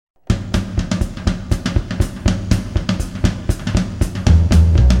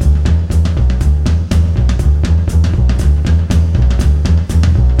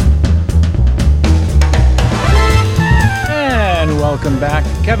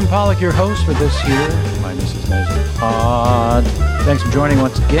Kevin Pollak, your host for this here, my Mrs. Maisel pod. Thanks for joining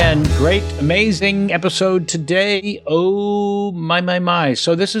once again. Great, amazing episode today. Oh, my.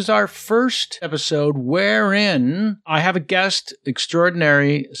 So this is our first episode wherein I have a guest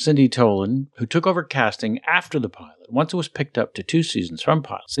extraordinary, Cindy Tolan, who took over casting after the pilot. Once it was picked up to 2 seasons from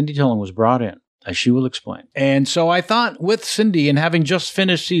pilot, Cindy Tolan was brought in, as she will explain. And so I thought with Cindy and having just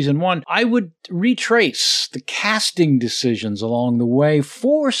finished season 1, I would retrace the casting decisions along the way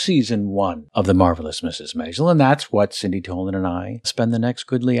for season 1 of The Marvelous Mrs. Maisel. And that's what Cindy Tolan and I spend the next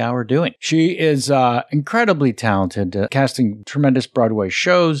goodly hour doing. She is incredibly talented, casting tremendous Broadway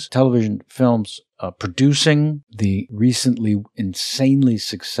shows, television, films, producing the recently insanely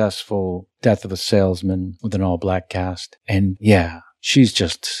successful Death of a Salesman with an all-black cast. And yeah, she's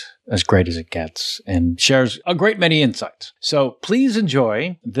just as great as it gets and shares a great many insights. So please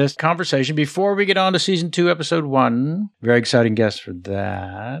enjoy this conversation before we get on to season 2, episode 1. Very exciting guest for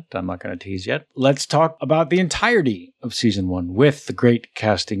that. I'm not going to tease yet. Let's talk about the entirety of season 1 with the great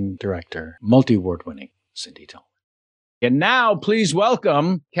casting director, multi-award winning Cindy Tolan. And now please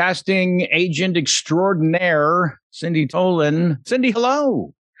welcome casting agent extraordinaire, Cindy Tolan. Cindy,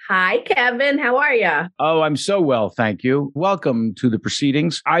 hello. Hi, Kevin. How are you? Oh, I'm so well, thank you. Welcome to the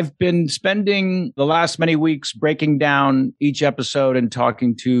proceedings. I've been spending the last many weeks breaking down each episode and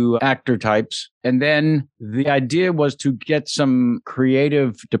talking to actor types. And then the idea was to get some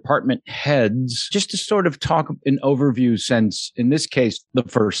creative department heads just to sort of talk in overview sense, in this case, the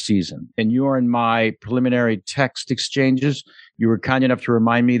first season. And you are in my preliminary text exchanges. You were kind enough to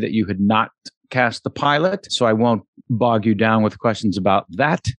remind me that you had not cast the pilot, so I won't bog you down with questions about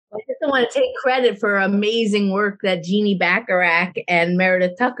that. I just don't want to take credit for amazing work that Jeannie Bacharach and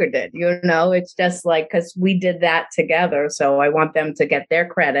Meredith Tucker did. You know, it's just like, because we did that together, so I want them to get their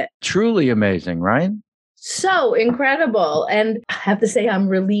credit. Truly amazing, right? So incredible. And I have to say, I'm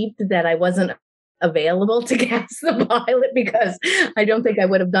relieved that I wasn't available to cast the pilot because I don't think I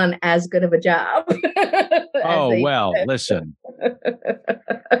would have done as good of a job. Oh, well, listen.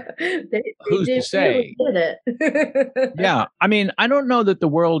 Who's to say? Really did it. Yeah. I mean, I don't know that the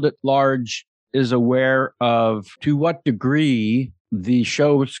world at large is aware of to what degree the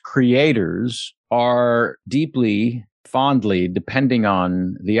show's creators are deeply, fondly depending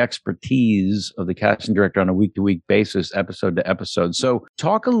on the expertise of the casting director on a week-to-week basis, episode to episode. So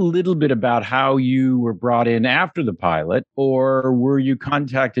talk a little bit about how you were brought in after the pilot, or were you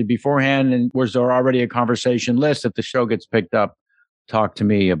contacted beforehand and was there already a conversation list if the show gets picked up? Talk to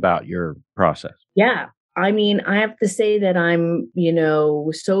me about your process. Yeah. I mean, I have to say that I'm,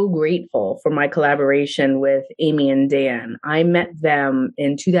 so grateful for my collaboration with Amy and Dan. I met them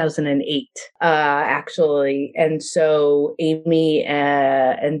in 2008, actually. And so Amy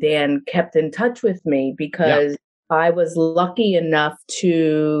and Dan kept in touch with me because I was lucky enough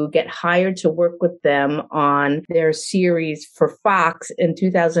to get hired to work with them on their series for Fox in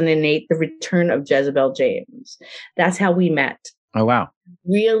 2008, The Return of Jezebel James. That's how we met. Oh, wow.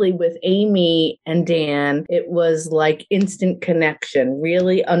 Really, with Amy and Dan, it was like instant connection,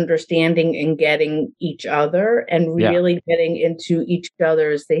 really understanding and getting each other and really getting into each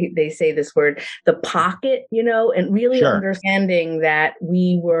other's, they say this word, the pocket, and really understanding that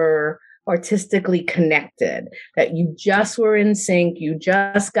we were artistically connected, that you just were in sync, you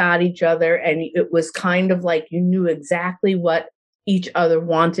just got each other, and it was kind of like you knew exactly what each other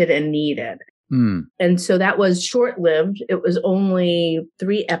wanted and needed. And so that was short-lived. It was only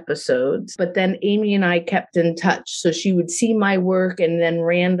 3 episodes, but then Amy and I kept in touch. So she would see my work, and then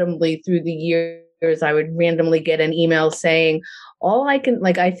randomly through the years, I would randomly get an email saying, all I can,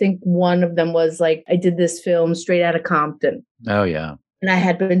 I think one of them was I did this film Straight Outta Compton. Oh, yeah. And I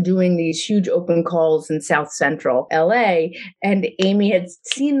had been doing these huge open calls in South Central LA, and Amy had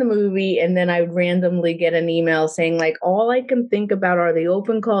seen the movie, and then I would randomly get an email saying all I can think about are the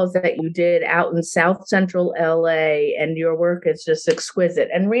open calls that you did out in South Central LA, and your work is just exquisite.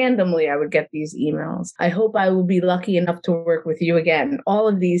 And randomly I would get these emails. I hope I will be lucky enough to work with you again. All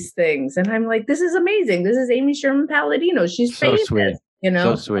of these things. And I'm like, this is amazing. This is Amy Sherman Palladino. She's so famous. Sweet.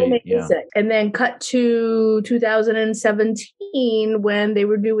 So sweet. Yeah. And then cut to 2017 when they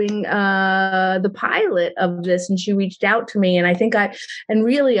were doing the pilot of this, and she reached out to me, and I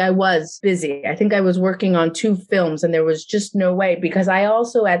was busy. I think I was working on 2 films, and there was just no way, because I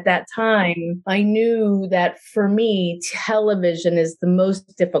also at that time, I knew that for me, television is the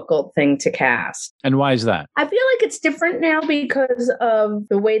most difficult thing to cast. And why is that? I feel like it's different now because of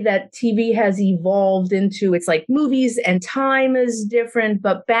the way that TV has evolved into, it's like movies and time is different.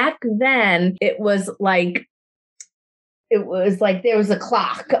 But back then it was like there was a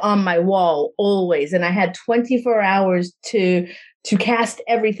clock on my wall always. And I had 24 hours to to cast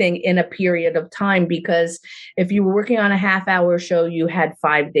everything in a period of time, because if you were working on a half-hour show, you had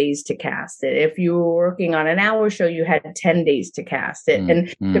 5 days to cast it. If you were working on an hour show, you had 10 days to cast it.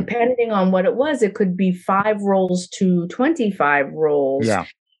 And depending on what it was, it could be 5 roles to 25 roles. Yeah.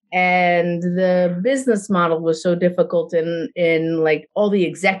 And the business model was so difficult in like all the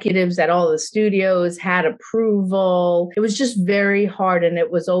executives at all the studios had approval. It was just very hard. And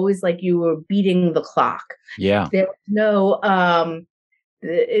it was always like you were beating the clock. Yeah. There was no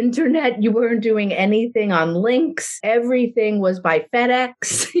the internet. You weren't doing anything on links. Everything was by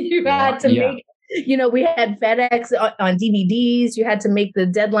FedEx. You had to make, we had FedEx on DVDs. You had to make the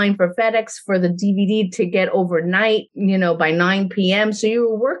deadline for FedEx for the DVD to get overnight, by 9 p.m. So you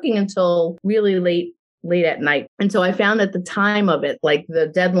were working until really late at night. And so I found at the time of it, like the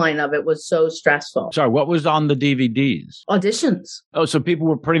deadline of it was so stressful. Sorry, what was on the DVDs? Auditions. Oh, so people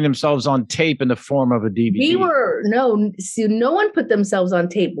were putting themselves on tape in the form of a DVD. No one put themselves on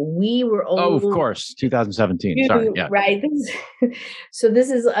tape. We were old. Oh, of course, 2017. Sorry, yeah. Right. So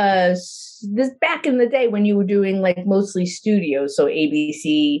this is this back in the day when you were doing like mostly studios, so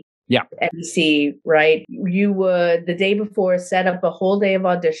ABC. Yeah. NBC, right? You would, the day before, set up a whole day of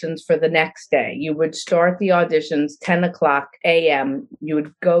auditions for the next day. You would start the auditions 10 o'clock a.m. You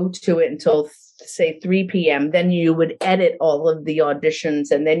would go to it until, say, 3 p.m. Then you would edit all of the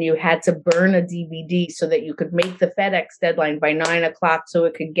auditions, and then you had to burn a DVD so that you could make the FedEx deadline by 9 o'clock so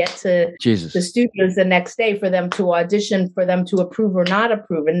it could get to the studios the next day for them to audition, for them to approve or not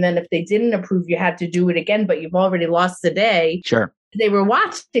approve. And then if they didn't approve, you had to do it again, but you've already lost the day. Sure. They were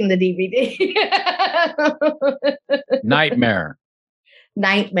watching the DVD. Nightmare.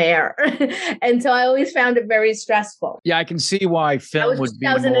 And so I always found it very stressful. Yeah, I can see why film would be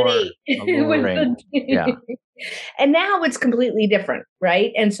more alluring. Yeah. And now it's completely different,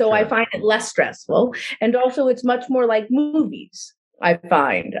 right? And so I find it less stressful. And also it's much more like movies, I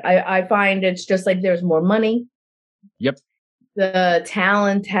find. I find it's just like there's more money. Yep. The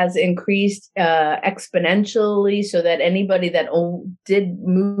talent has increased exponentially, so that anybody that only did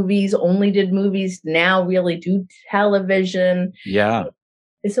movies now really do television. Yeah.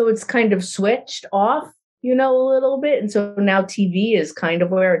 So it's kind of switched off, a little bit. And so now TV is kind of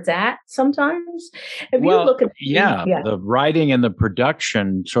where it's at sometimes. If you look at the writing and the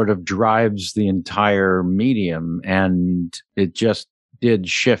production sort of drives the entire medium. And it just did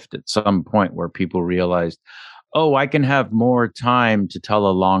shift at some point where people realized, oh, I can have more time to tell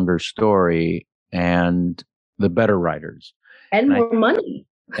a longer story, and the better writers. And more money.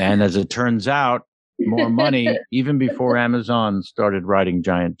 And as it turns out, more money, even before Amazon started writing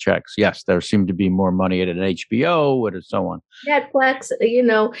giant checks. Yes, there seemed to be more money at an HBO and so on. Netflix,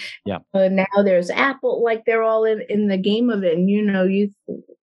 now there's Apple, like they're all in the game of it. And,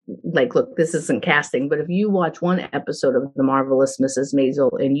 look, this isn't casting, but if you watch one episode of The Marvelous Mrs. Maisel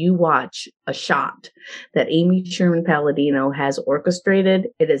and you watch a shot that Amy Sherman Palladino has orchestrated,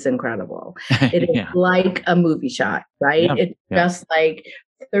 it is incredible. It is like a movie shot, right? Yeah. It's just like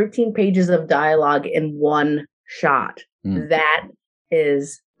 13 pages of dialogue in one shot. That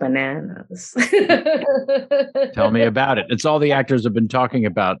is bananas. Tell me about it. It's all the actors have been talking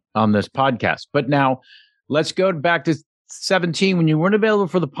about on this podcast. But now let's go back to 17 when you weren't available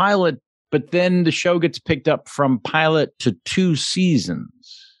for the pilot, but then the show gets picked up from pilot to 2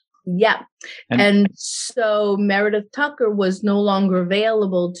 seasons. Yeah. And so Meredith Tucker was no longer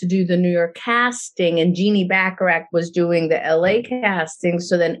available to do the New York casting, and Jeannie Bacharach was doing the LA casting.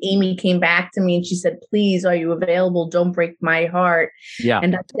 So then Amy came back to me and she said, please, are you available? Don't break my heart. Yeah.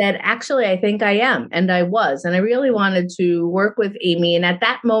 And I said, actually, I think I am. And I was. And I really wanted to work with Amy. And at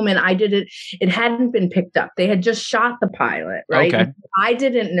that moment, it hadn't been picked up. They had just shot the pilot, right? Okay. I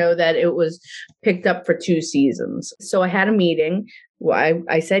didn't know that it was picked up for 2 seasons. So I had a meeting. Well,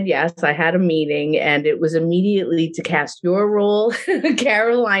 I said yes. I had a meeting, and it was immediately to cast your role,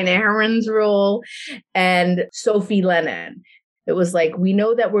 Caroline Aaron's role, and Sophie Lennon. It was like, we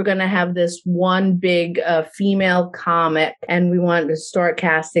know that we're going to have this one big female comic, and we wanted to start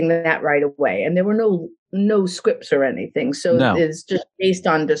casting that right away. And there were no scripts or anything. So it's just based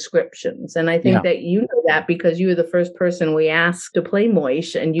on descriptions. And I think that you know that because you were the first person we asked to play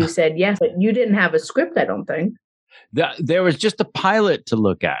Moish, and you said yes, but you didn't have a script, I don't think. There was just a pilot to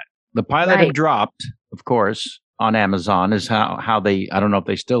look at. The pilot had dropped, of course, on Amazon is how they, I don't know if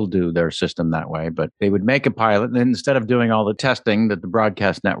they still do their system that way, but they would make a pilot. And instead of doing all the testing that the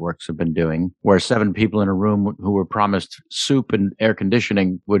broadcast networks have been doing, where 7 people in a room who were promised soup and air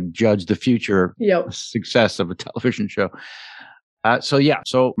conditioning would judge the future success of a television show.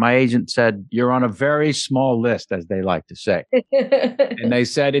 So my agent said, you're on a very small list, as they like to say. And they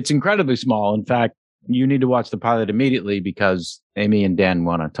said, it's incredibly small. In fact, you need to watch the pilot immediately because Amy and Dan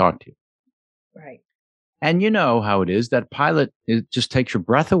want to talk to you. Right. And you know how it is. That pilot, it just takes your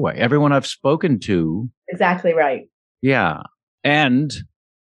breath away. Everyone I've spoken to. Exactly right. Yeah. And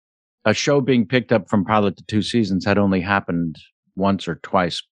a show being picked up from pilot to 2 seasons had only happened once or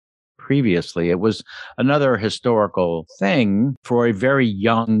twice previously. It was another historical thing for a very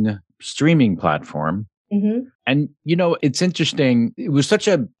young streaming platform. Mm-hmm. And, you know, it's interesting. It was such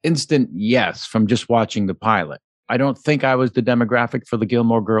an instant yes from just watching the pilot. I don't think I was the demographic for the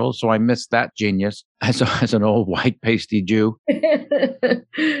Gilmore Girls, so I missed that genius as an old white pasty Jew.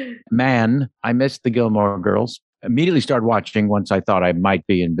 Man, I missed the Gilmore Girls. Immediately started watching once I thought I might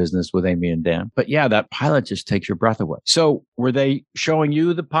be in business with Amy and Dan. But yeah, that pilot just takes your breath away. So were they showing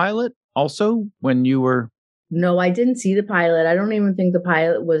you the pilot also when you were... No, I didn't see the pilot. I don't even think the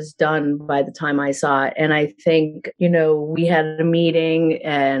pilot was done by the time I saw it. And I think, you know, we had a meeting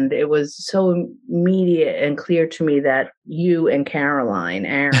and it was so immediate and clear to me that you and Caroline,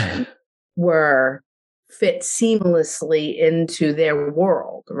 Aaron, were fit seamlessly into their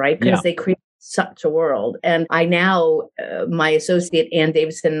world, right? Because they create such a world. And I now, my associate Ann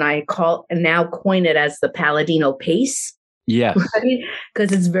Davidson and I now coin it as the Palladino pace. Yes. Right?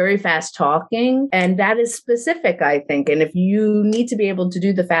 Because it's very fast talking. And that is specific, I think. And if you need to be able to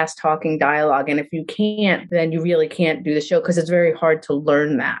do the fast talking dialogue, and if you can't, then you really can't do the show because it's very hard to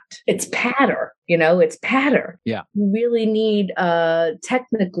learn that. It's patter, it's patter. Yeah. You really need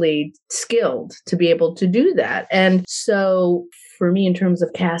technically skilled to be able to do that. And so for me, in terms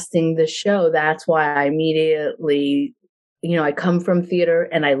of casting the show, that's why I immediately, I come from theater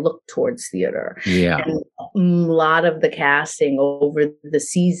and I look towards theater. Yeah. And a lot of the casting over the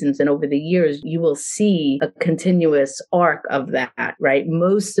seasons and over the years, you will see a continuous arc of that, right?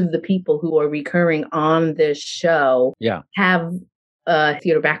 Most of the people who are recurring on this show have a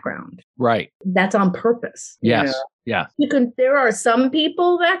theater background. Right. That's on purpose. Yes. Yeah. There are some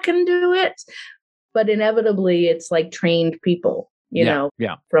people that can do it, but inevitably it's like trained people.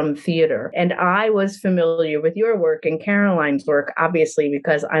 From theater. And I was familiar with your work and Caroline's work, obviously,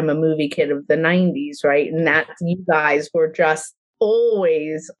 because I'm a movie kid of the 90s, right? And that you guys were just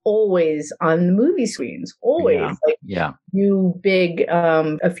always on the movie screens, always. You big,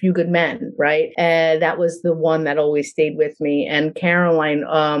 A Few Good Men, right? And that was the one that always stayed with me. And Caroline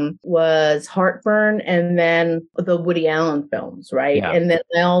was Heartburn and then the Woody Allen films, right? Yeah. And then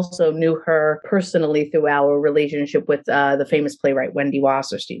I also knew her personally through our relationship with the famous playwright Wendy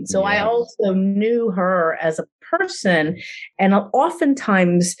Wasserstein. So I also knew her as a person. And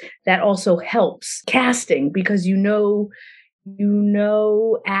oftentimes that also helps casting because you know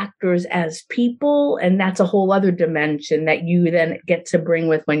actors as people, and that's a whole other dimension that you then get to bring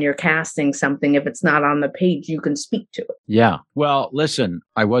with when you're casting something. If it's not on the page, you can speak to it. Yeah. Well, listen,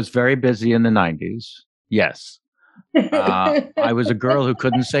 I was very busy in the 90s. Yes. I was a girl who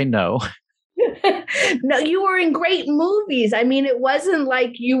couldn't say no. No, you were in great movies. I mean, it wasn't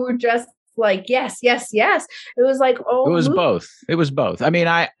like you were just like, yes. It was like, It was both. I mean,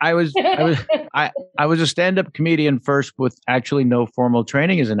 I was a stand-up comedian first with actually no formal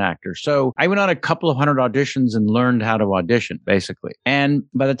training as an actor. So I went on a couple of hundred auditions and learned how to audition, basically. And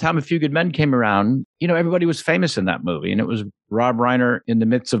by the time A Few Good Men came around, everybody was famous in that movie. And it was Rob Reiner in the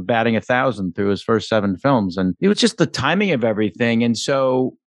midst of batting 1,000 through his first 7 films. And it was just the timing of everything. And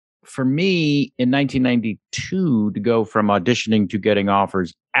so for me in 1992 to go from auditioning to getting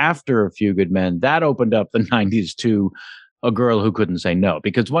offers after A Few Good Men, that opened up the 90s to a girl who couldn't say no.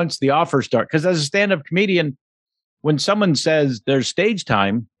 Because once the offers start, because as a stand-up comedian, when someone says there's stage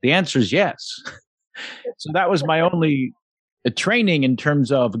time, the answer is yes. So that was my only training in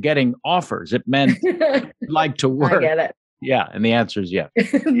terms of getting offers. It meant like to work. I get it. Yeah. And the answer is yes.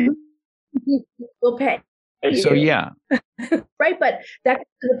 We'll pay. So yeah. Right, but that's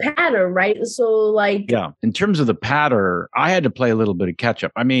the patter, right? So in terms of the patter, I had to play a little bit of catch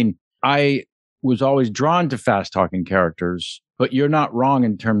up. I mean, I was always drawn to fast talking characters, but you're not wrong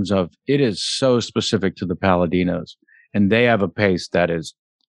in terms of it is so specific to the Palladinos, and they have a pace that is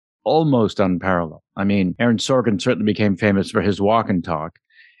almost unparalleled. I mean, Aaron Sorkin certainly became famous for his walk and talk.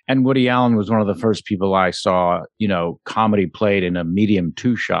 And Woody Allen was one of the first people I saw, comedy played in a medium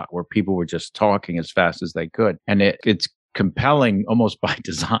 2-shot where people were just talking as fast as they could. And it's compelling almost by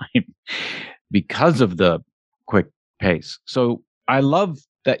design because of the quick pace. So I love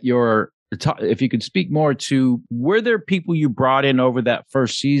that if you could speak more to, were there people you brought in over that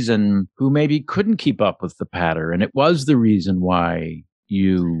first season who maybe couldn't keep up with the patter? And it was the reason why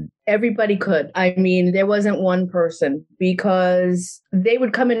you Everybody could. I mean, there wasn't one person because they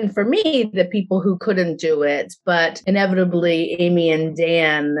would come in for me, the people who couldn't do it, but inevitably Amy and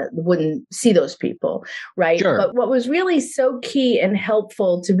Dan wouldn't see those people, right? Sure. But what was really so key and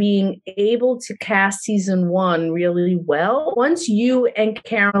helpful to being able to cast season 1 really well, once you and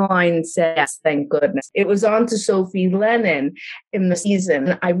Caroline said yes, thank goodness, it was on to Sophie Lennon in the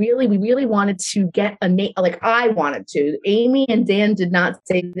season. We really wanted to get a name, like I wanted to. Amy and Dan did not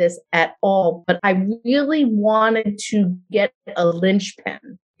say this at all, but I really wanted to get a linchpin.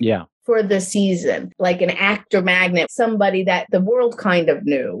 Yeah. For the season, like an actor magnet, somebody that the world kind of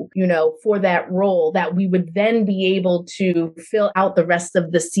knew, for that role, that we would then be able to fill out the rest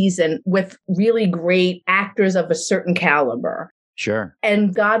of the season with really great actors of a certain caliber. Sure.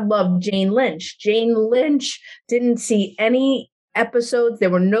 And God loved Jane Lynch. Jane Lynch didn't see any episodes. There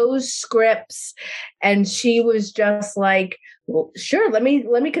were no scripts. And she was just like, well, sure, let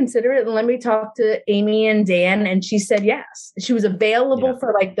me consider it and let me talk to Amy and Dan. And she said yes. She was available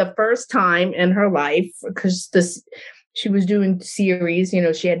for like the first time in her life because she was doing series,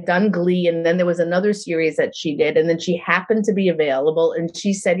 she had done Glee, and then there was another series that she did, and then she happened to be available, and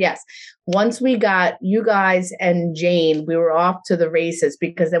she said yes. Once we got you guys and Jane, we were off to the races,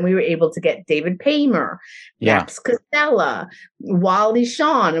 because then we were able to get David Paymer, Max Costello, Wally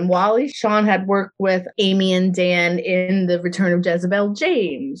Shawn, and Wally Shawn had worked with Amy and Dan in The Return of Jezebel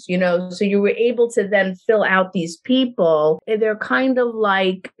James, so you were able to then fill out these people. They're kind of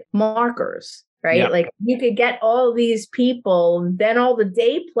like markers. Right? Yeah. Like you could get all these people, then all the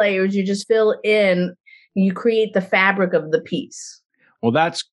day players, you just fill in, you create the fabric of the piece. Well,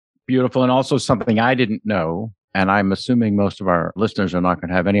 that's beautiful. And also something I didn't know, and I'm assuming most of our listeners are not going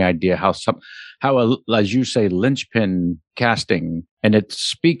to have any idea how, as you say, linchpin casting, and it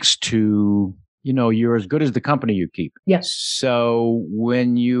speaks to, you're as good as the company you keep. Yes. So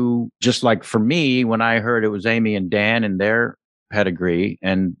when just like for me, when I heard it was Amy and Dan and their pedigree,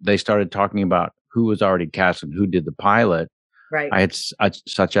 and they started talking about who was already cast and who did the pilot. Right. I had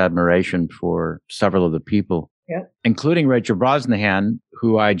such admiration for several of the people, including Rachel Brosnahan,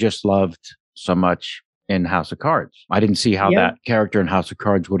 who I just loved so much in House of Cards. I didn't see how that character in House of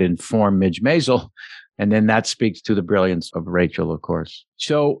Cards would inform Midge Maisel. And then that speaks to the brilliance of Rachel, of course.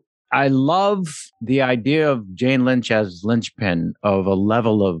 So I love the idea of Jane Lynch as linchpin of a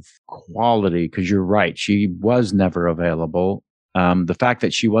level of quality, because you're right. She was never available. The fact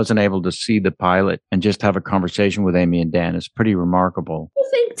that she wasn't able to see the pilot and just have a conversation with Amy and Dan is pretty remarkable. You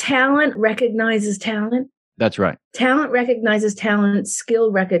think talent recognizes talent? That's right. Talent recognizes talent.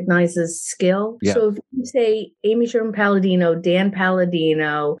 Skill recognizes skill. Yeah. So if you say Amy Sherman Palladino, Dan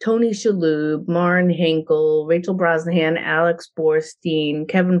Palladino, Tony Shalhoub, Maren Hinkle, Rachel Brosnahan, Alex Borstein,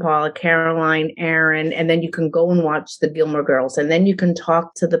 Kevin Pollak, Caroline Aaron, and then you can go and watch the Gilmore Girls, and then you can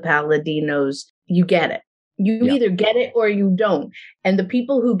talk to the Palladinos, you get it. You either get it or you don't. And the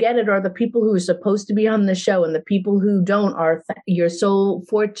people who get it are the people who are supposed to be on the show. And the people who don't you're so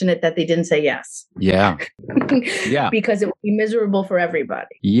fortunate that they didn't say yes. Yeah. Yeah. Because it would be miserable for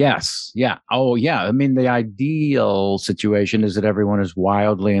everybody. Yes. Yeah. Oh, yeah. I mean, the ideal situation is that everyone is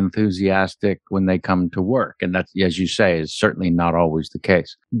wildly enthusiastic when they come to work. And that's, as you say, is certainly not always the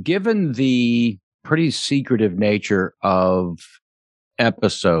case. Given the pretty secretive nature of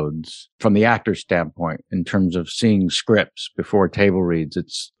episodes from the actor's standpoint, in terms of seeing scripts before table reads,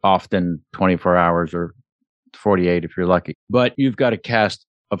 it's often 24 hours or 48 if you're lucky. But you've got to cast,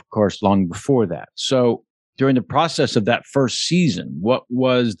 of course, long before that. So during the process of that first season, what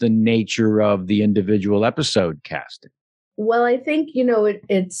was the nature of the individual episode casting? Well, I think,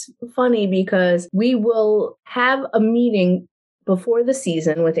 it's funny because we will have a meeting before the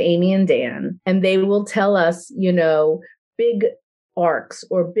season with Amy and Dan, and they will tell us, big arcs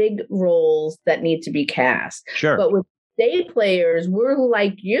or big roles that need to be cast. Sure. But with day players, we're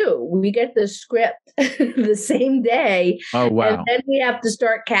like you. We get the script the same day. Oh, wow. And then we have to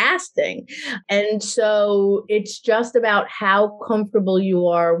start casting. And so it's just about how comfortable you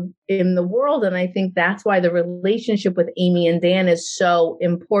are in the world. And I think that's why the relationship with Amy and Dan is so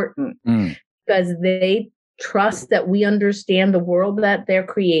important, because they trust that we understand the world that they're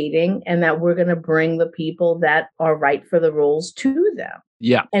creating and that we're going to bring the people that are right for the roles to them.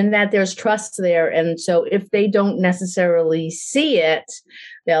 Yeah. And that there's trust there. And so if they don't necessarily see it,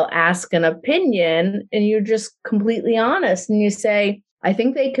 they'll ask an opinion, and you're just completely honest. And you say, I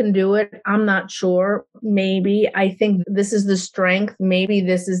think they can do it. I'm not sure. Maybe. I think this is the strength. Maybe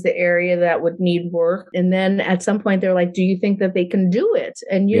this is the area that would need work. And then at some point they're like, do you think that they can do it?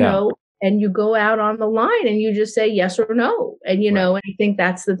 And, and you go out on the line and you just say yes or no. And, and I think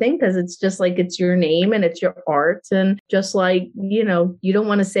that's the thing, because it's just like, it's your name and it's your art. And just like, you don't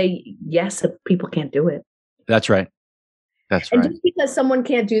want to say yes if people can't do it. That's right. And just because someone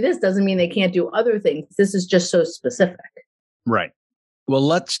can't do this doesn't mean they can't do other things. This is just so specific. Right. Well,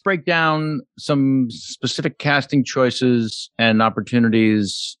 let's break down some specific casting choices and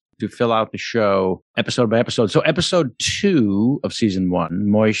opportunities to fill out the show episode by episode. So episode 2 of season 1,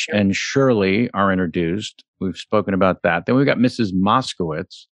 Moish and Shirley are introduced. We've spoken about that. Then we've got Mrs.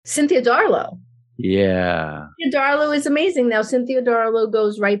 Moskowitz. Cynthia Darlow. Yeah. Cynthia Darlow is amazing. Now, Cynthia Darlow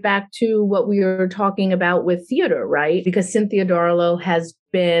goes right back to what we were talking about with theater, right? Because Cynthia Darlow has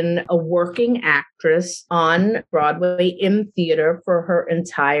been a working actress on Broadway in theater for her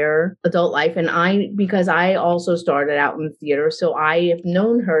entire adult life. And because I also started out in theater, so I have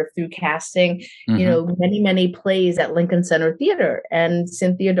known her through casting, many, many plays at Lincoln Center Theater. And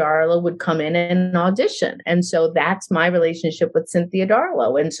Cynthia Darlow would come in and audition. And so that's my relationship with Cynthia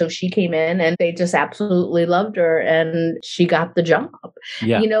Darlow. And so she came in and they just absolutely loved her and she got the job.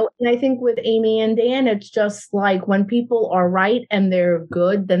 Yeah. And I think with Amy and Dan, it's just like when people are right and they're good,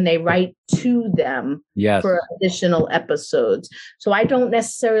 then they write to them for additional episodes. So I don't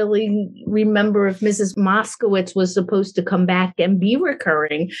necessarily remember if Mrs. Moskowitz was supposed to come back and be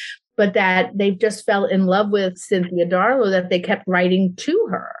recurring, but that they just fell in love with Cynthia Darlow, that they kept writing to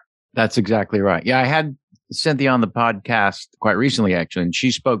her. That's exactly right. Yeah, I had Cynthia on the podcast quite recently, actually, and she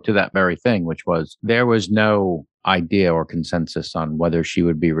spoke to that very thing, which was there was no idea or consensus on whether she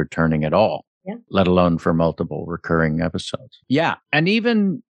would be returning at all. Yeah. Let alone for multiple recurring episodes. Yeah. And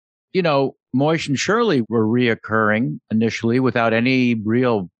even, Moish and Shirley were reoccurring initially without any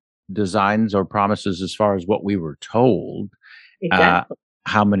real designs or promises as far as what we were told. Exactly.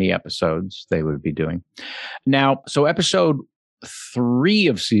 How many episodes they would be doing. Now, so episode 3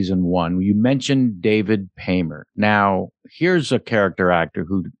 of season 1, you mentioned David Paymer. Now, here's a character actor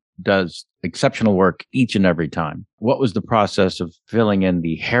who does exceptional work each and every time. What was the process of filling in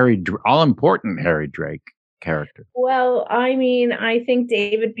the all-important Harry Drake character? Well, I mean, I think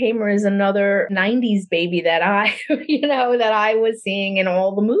David Paymer is another 90s baby that I was seeing in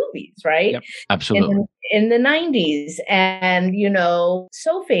all the movies, right? Yep, absolutely. In the 90s. And,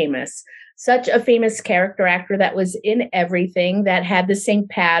 so famous. Such a famous character actor that was in everything, that had the same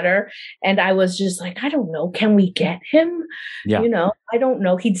pattern. And I was just like, I don't know, can we get him? Yeah. I don't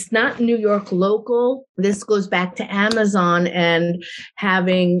know. He's not New York local. This goes back to Amazon and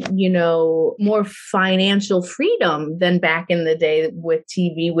having, more financial freedom than back in the day with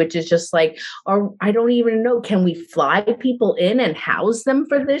TV, which is just like, or I don't even know, can we fly people in and house them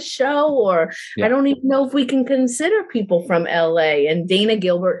for this show? Or I don't even know if we can consider people from LA. And Dana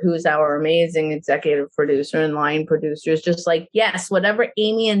Gilbert, who's our amazing executive producer and line producer, is just like, yes, whatever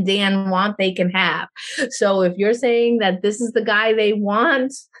Amy and Dan want, they can have. So if you're saying that this is the guy they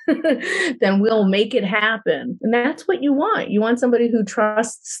want, then we'll make it happen. And that's what you want. You want somebody who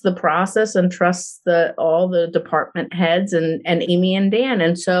trusts the process and trusts all the department heads and Amy and Dan.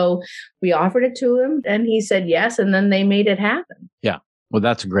 And so we offered it to him and he said yes. And then they made it happen. Yeah. Well,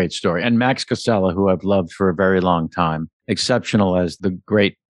 that's a great story. And Max Casella, who I've loved for a very long time, exceptional as the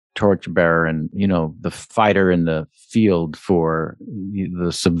great torchbearer and, the fighter in the field for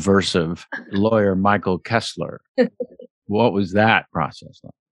the subversive lawyer, Michael Kessler. What was that process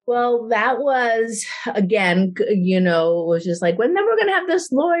like? Well, that was, again, it was just like, when then we're going to have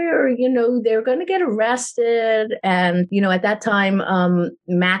this lawyer, they're going to get arrested. And, at that time,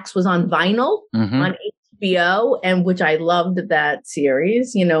 Max was on vinyl on HBO, and which I loved that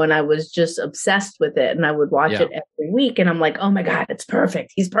series, and I was just obsessed with it. And I would watch it every week. And I'm like, oh my God, it's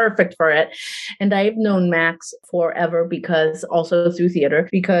perfect. He's perfect for it. And I've known Max forever because also through theater,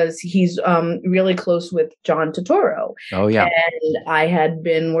 because he's really close with John Turturro. Oh, yeah. And I had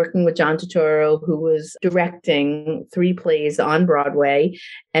been working with John Turturro, who was directing 3 plays on Broadway.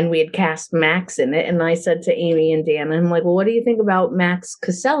 And we had cast Max in it. And I said to Amy and Dan, I'm like, well, what do you think about Max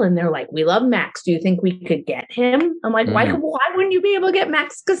Casella? And they're like, we love Max. Do you think we could get him? I'm like, why wouldn't you be able to get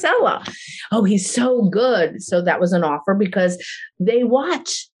Max Casella? Oh, he's so good. So that was an offer because they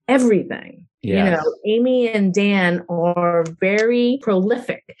watch everything. Yes. Amy and Dan are very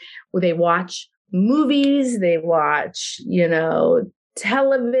prolific. They watch movies, they watch,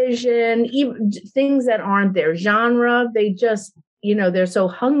 television, even things that aren't their genre. They just, they're so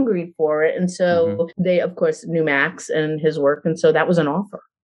hungry for it. And so they, of course, knew Max and his work. And so that was an offer.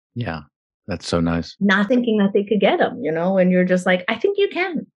 Yeah, that's so nice. Not thinking that they could get him, and you're just like, I think you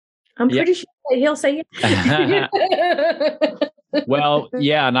can. I'm pretty sure he'll say yes. Well,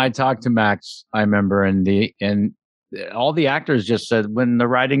 yeah. And I talked to Max, I remember, and all the actors just said, when the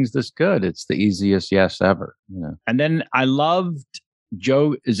writing's this good, it's the easiest yes ever. And then I loved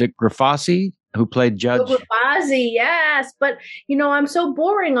Joe, is it Grafasi, who played Judge? Joe Grafasi, yes. But, I'm so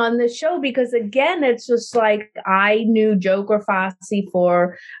boring on this show because, again, it's just like I knew Joe Grafasi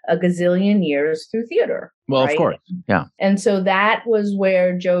for a gazillion years through theater. Well, right? Of course. Yeah. And so that was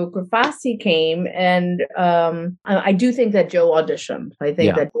where Joe Grafasi came. And I do think that Joe auditioned. I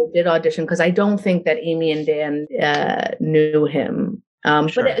think that Joe did audition because I don't think that Amy and Dan knew him.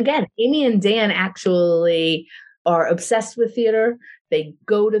 Sure. But again, Amy and Dan actually are obsessed with theater. They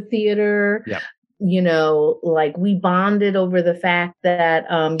go to theater. Yeah. Like we bonded over the fact that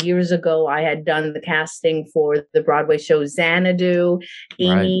years ago I had done the casting for the Broadway show Xanadu.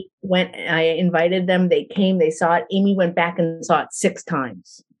 Amy went, I invited them. They came, they saw it. Amy went back and saw it 6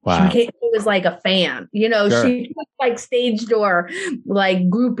 times. Wow. She was like a fan, sure. She was like stage door, like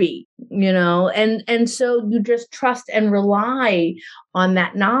groupie, and so you just trust and rely on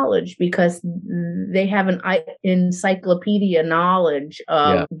that knowledge because they have an encyclopedia knowledge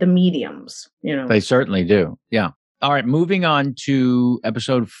of the mediums, They certainly do. Yeah. All right. Moving on to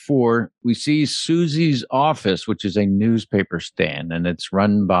episode 4, we see Susie's office, which is a newspaper stand, and it's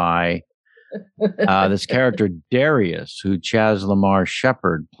run by this character Darius, who Chaz Lamar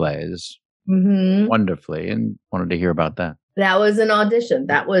Shepard plays wonderfully, and wanted to hear about that. That was an audition.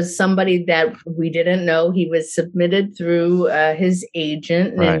 That was somebody that we didn't know. He was submitted through his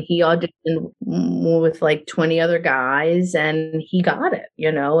agent, and he auditioned with like 20 other guys, and he got it,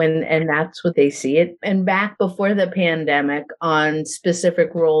 and that's what they see it. And back before the pandemic, on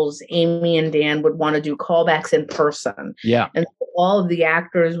specific roles, Amy and Dan would want to do callbacks in person. Yeah. And all of the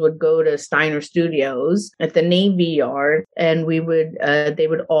actors would go to Steiner Studios at the Navy Yard, and they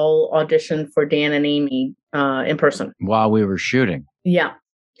would all audition for Dan and Amy in person while we were shooting. Yeah.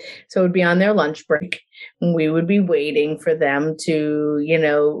 So it would be on their lunch break. We would be waiting for them to,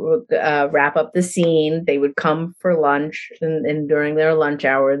 wrap up the scene. They would come for lunch, and during their lunch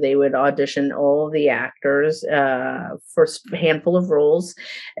hour, they would audition all the actors for a handful of roles,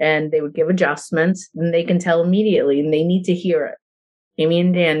 and they would give adjustments, and they can tell immediately, and they need to hear it. Amy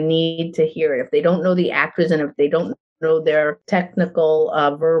and Dan need to hear it. If they don't know the actors and if they don't know their technical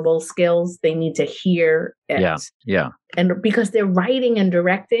verbal skills, they need to hear it. Yeah. And because they're writing and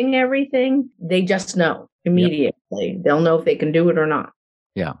directing everything, they just know immediately. Yep. They'll know if they can do it or not.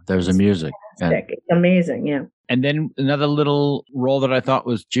 Yeah, there's a music. It's amazing, yeah. And then another little role that I thought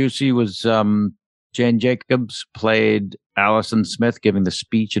was juicy was Jane Jacobs played Allison Smith giving the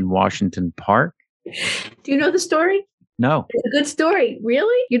speech in Washington Park. Do you know the story? No. It's a good story.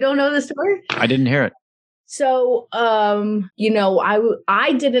 Really? You don't know the story? I didn't hear it. So, I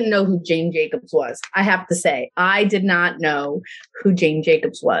didn't know who Jane Jacobs was. I have to say, I did not know who Jane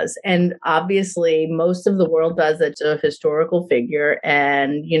Jacobs was. And obviously, most of the world does. It's a historical figure,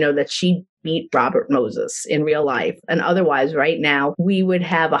 and, that she beat Robert Moses in real life. And otherwise, right now, we would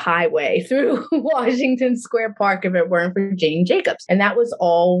have a highway through Washington Square Park if it weren't for Jane Jacobs. And that was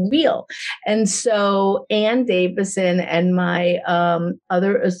all real. And so Ann Davison and my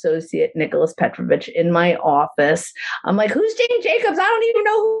other associate, Nicholas Petrovich, in my office, I'm like, who's Jane Jacobs? I don't even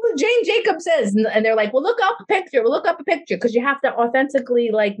know who Jane Jacobs is. And they're like, well, look up a picture. We'll look up a picture because you have to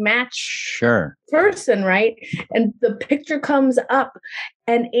authentically match person, right? And the picture comes up,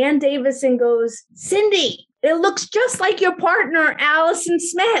 and Ann Davison goes, Cindy, it looks just like your partner, Allison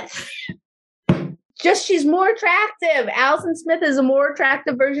Smith. Just she's more attractive. Allison Smith is a more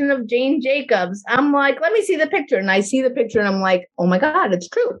attractive version of Jane Jacobs. I'm like, let me see the picture. And I see the picture and I'm like, oh my God, it's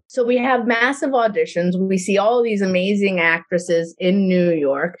true. So we have massive auditions. We see all these amazing actresses in New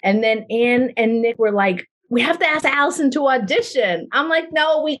York. And then Ann and Nick were like, we have to ask Allison to audition. I'm like,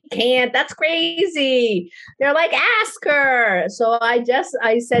 no, we can't. That's crazy. They're like, ask her. So I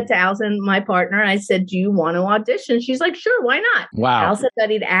said to Allison, my partner, I said, do you want to audition? She's like, sure, why not? Wow. Allison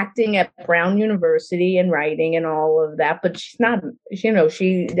studied acting at Brown University and writing and all of that, but she's not,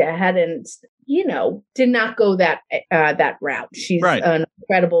 she hadn't, did not go that route. She's an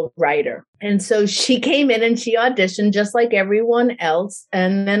incredible writer. And so she came in and she auditioned just like everyone else.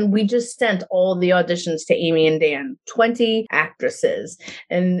 And then we just sent all the auditions to Amy and Dan, 20 actresses.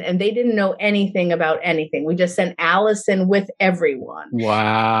 And they didn't know anything about anything. We just sent Allison with everyone.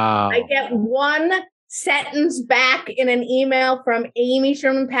 Wow. I get one sentence back in an email from Amy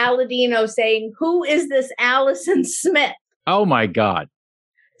Sherman Palladino saying, who is this Allison Smith? Oh my God.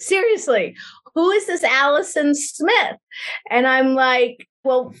 Seriously, who is this Allison Smith? And I'm like,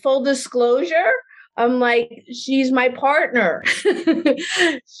 well, full disclosure, I'm like, she's my partner.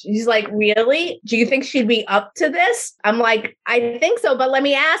 She's like, really? Do you think she'd be up to this? I'm like, I think so, but let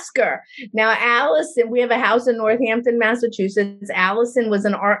me ask her. Now, Allison, we have a house in Northampton, Massachusetts. Allison was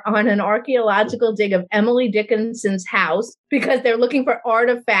on an archaeological dig of Emily Dickinson's house because they're looking for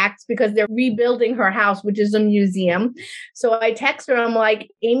artifacts because they're rebuilding her house, which is a museum. So I text her. I'm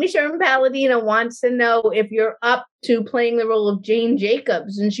like, Amy Sherman Palladino wants to know if you're up to playing the role of Jane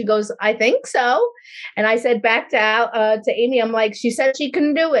Jacobs. And she goes, I think so. And I said back to Amy, I'm like, she said she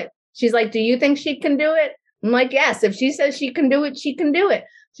can do it. She's like, do you think she can do it? I'm like, yes, if she says she can do it, she can do it.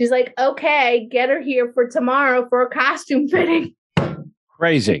 She's like, okay, get her here for tomorrow for a costume fitting.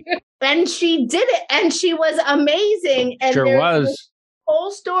 Crazy. And she did it. And she was amazing. And sure was.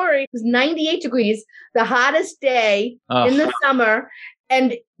 Whole story. It was 98 degrees, the hottest day in the summer.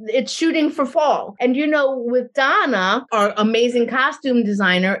 And it's shooting for fall. And, with Donna, our amazing costume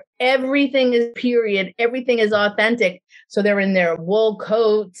designer, everything is period. Everything is authentic. So they're in their wool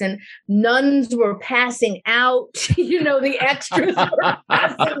coats and nuns were passing out. The extras were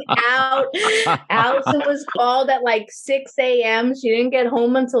passing out. Allison was called at like 6 a.m. She didn't get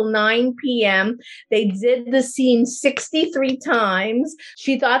home until 9 p.m. They did the scene 63 times.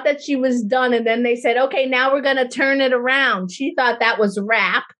 She thought that she was done. And then they said, okay, now we're going to turn it around. She thought that was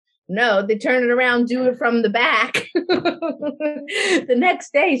wrap. No, they turn it around, do it from the back. The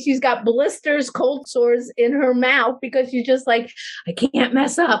next day, she's got blisters, cold sores in her mouth because she's just like, I can't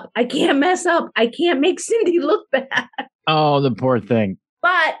mess up. I can't mess up. I can't make Cindy look bad. Oh, the poor thing.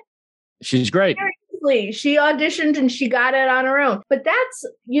 But she's great. Seriously, she auditioned and she got it on her own. But that's,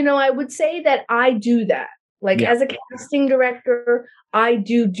 I would say that I do that. As a casting director, I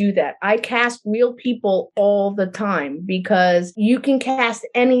do that. I cast real people all the time because you can cast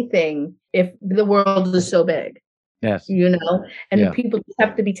anything if the world is so big. Yes. And people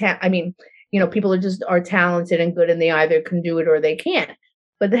have to be, people are talented and good and they either can do it or they can't.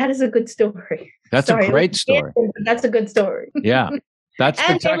 But that is a good story. That's a great story. That's a good story. Yeah. That's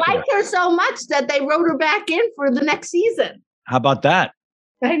and spectacular. They liked her so much that they wrote her back in for the next season. How about that?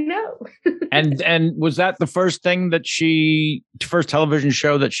 I know. And was that the first television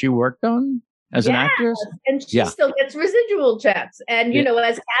show that she worked on as an actress? And she still gets residual checks. And,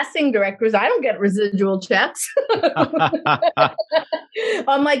 as casting directors, I don't get residual checks.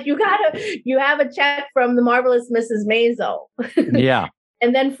 I'm like, you have a check from the marvelous Mrs. Maisel. Yeah.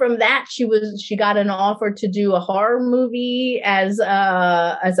 And then from that, she got an offer to do a horror movie as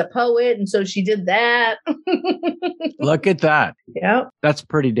a poet, and so she did that. Look at that! Yeah, that's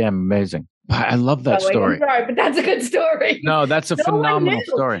pretty damn amazing. I love that story. I'm sorry, but that's a good story. No, that's a phenomenal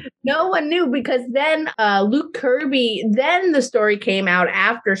story. No one knew because then Luke Kirby. Then the story came out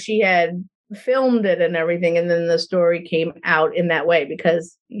after she had filmed it and everything, and then the story came out in that way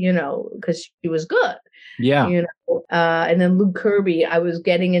because she was good. Yeah. And then Luke Kirby, I was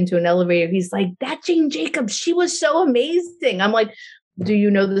getting into an elevator. He's like, that Jane Jacobs, she was so amazing. I'm like, do you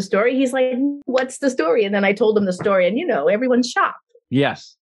know the story? He's like, what's the story? And then I told him the story and, everyone's shocked.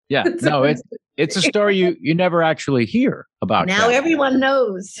 Yes. Yeah. No, it's a story you never actually hear about. Now everyone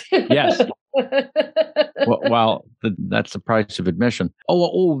knows. Yes. Well, that's the price of admission.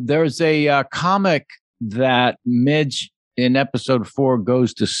 Oh, there's a comic that Midge in episode 4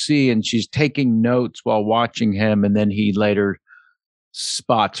 goes to see, and she's taking notes while watching him, and then he later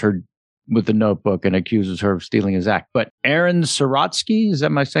spots her with the notebook and accuses her of stealing his act. But Aaron Sorotsky,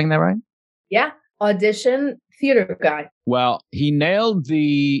 am I saying that right? Yeah, audition theater guy. Well, he nailed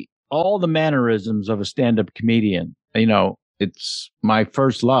all the mannerisms of a stand-up comedian. It's my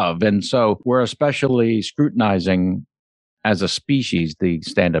first love, and so we're especially scrutinizing as a species the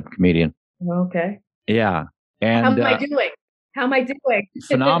stand-up comedian. Okay. Yeah. And How am I doing?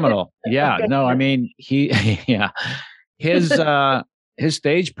 Phenomenal. Yeah. No, I mean, his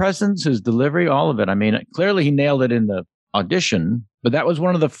stage presence, his delivery, all of it. I mean, clearly he nailed it in the audition, but that was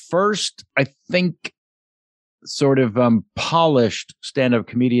one of the first, I think, sort of polished stand-up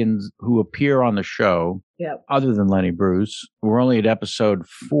comedians who appear on the show. Yep. Other than Lenny Bruce. We're only at episode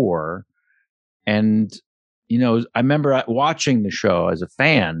 4. And, I remember watching the show as a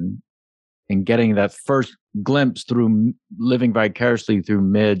fan and getting that first glimpse through living vicariously through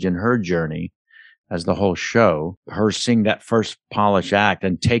Midge and her journey as the whole show, her seeing that first polished act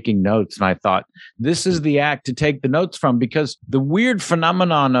and taking notes. And I thought, this is the act to take the notes from, because the weird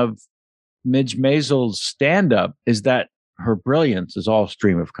phenomenon of Midge Maisel's stand-up is that her brilliance is all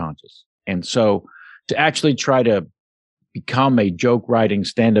stream of conscious. And so to actually try to become a joke writing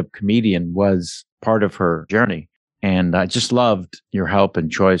stand-up comedian was part of her journey. And I just loved your help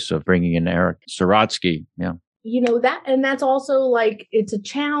and choice of bringing in Eric Sorotsky. Yeah. that's also like, it's a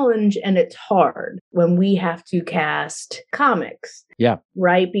challenge and it's hard when we have to cast comics. Yeah.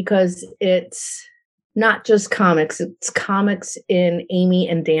 Right? Because it's not just comics, it's comics in Amy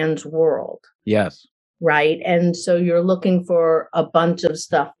and Dan's world. Yes. Right? And so you're looking for a bunch of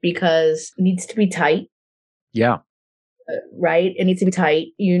stuff because it needs to be tight. Yeah. Right? It needs to be tight.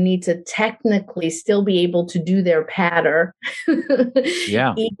 You need to technically still be able to do their patter.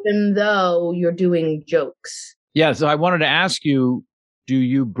 Yeah. Even though you're doing jokes. Yeah. So I wanted to ask you, do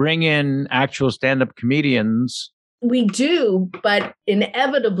you bring in actual stand-up comedians? We do, but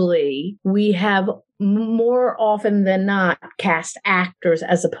inevitably we have more often than not cast actors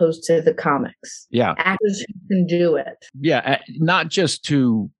as opposed to the comics. Yeah. Actors who can do it. Yeah. Not just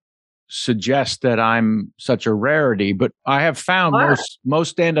to suggest that I'm such a rarity, but I have found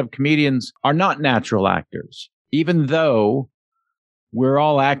most stand-up comedians are not natural actors, even though we're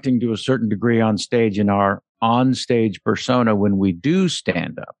all acting to a certain degree on stage in our on-stage persona when we do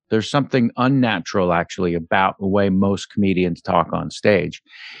stand up. There's something unnatural actually about the way most comedians talk on stage.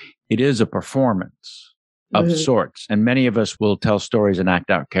 It is a performance of sorts, and many of us will tell stories and act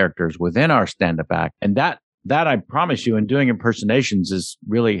out characters within our stand-up act, and that I promise you, in doing impersonations has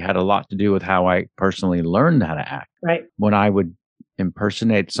really had a lot to do with how I personally learned how to act. Right. When I would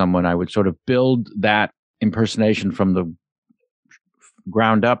impersonate someone, I would sort of build that impersonation from the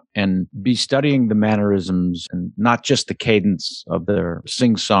ground up and be studying the mannerisms and not just the cadence of their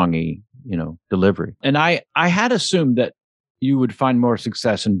sing-songy, delivery. And I had assumed that you would find more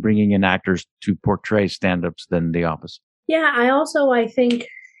success in bringing in actors to portray stand-ups than the opposite. Yeah, I think,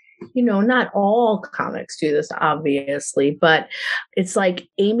 not all comics do this, obviously, but it's like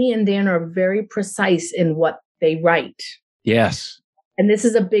Amy and Dan are very precise in what they write. Yes. And this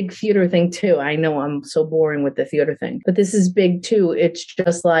is a big theater thing, too. I know I'm so boring with the theater thing, but this is big, too. It's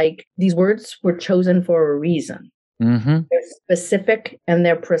just like these words were chosen for a reason. Mm-hmm. They're specific and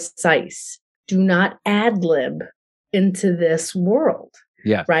they're precise. Do not ad-lib into this world.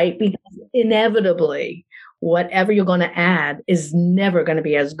 Yeah. Right? Because inevitably, whatever you're going to add is never going to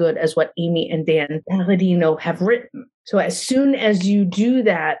be as good as what Amy and Dan Palladino have written. So as soon as you do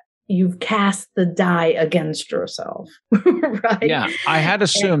that, you've cast the die against yourself. Right? Yeah. I had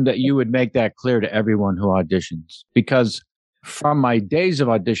assumed that you would make that clear to everyone who auditions, because from my days of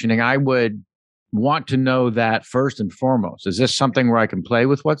auditioning, I would want to know that first and foremost. Is this something where I can play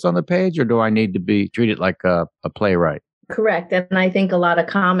with what's on the page, or do I need to be treated like a playwright? Correct. And I think a lot of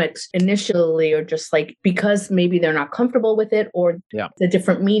comics initially are just like, because maybe they're not comfortable with it, or the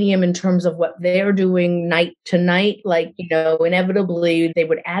different medium in terms of what they're doing night to night, like, inevitably they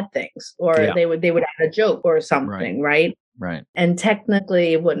would add things, or they would add a joke or something, right? Right. And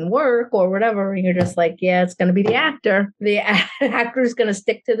technically it wouldn't work or whatever. And you're just like, yeah, it's going to be the actor. The actor is going to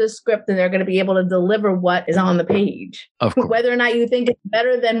stick to the script and they're going to be able to deliver what is on the page. Of course. Whether or not you think it's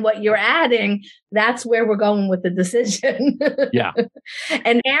better than what you're adding, that's where we're going with the decision. Yeah.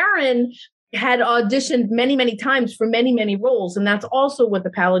 And Aaron had auditioned many, many times for many, many roles. And that's also what the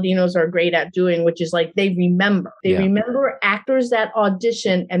Palladinos are great at doing, which is like they remember. They remember actors that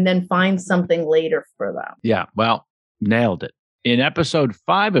audition and then find something later for them. Yeah. Well, nailed it. In episode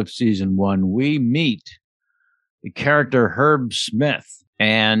 5 of season 1, we meet the character Herb Smith.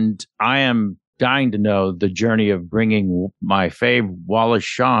 And I am dying to know the journey of bringing my fave Wallace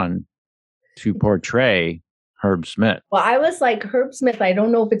Shawn to portray Herb Smith. Well, I was like, Herb Smith, I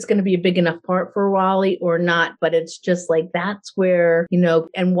don't know if it's going to be a big enough part for Wally or not, but it's just like, that's where,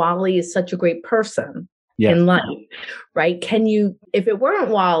 and Wally is such a great person in life, right? If it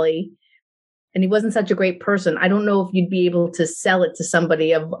weren't Wally, and he wasn't such a great person, I don't know if you'd be able to sell it to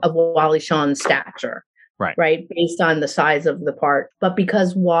somebody of Wally Shawn's stature. Right. Based on the size of the part. But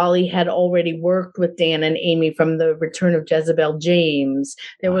because Wally had already worked with Dan and Amy from the Return of Jezebel James,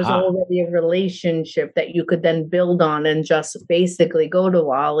 there was already a relationship that you could then build on and just basically go to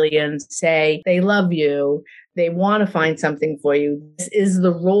Wally and say, they love you. They want to find something for you. This is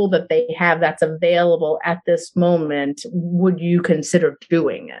the role that they have that's available at this moment. Would you consider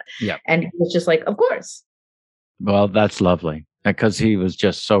doing it? Yeah. And he was just like, of course. Well, that's lovely. Because he was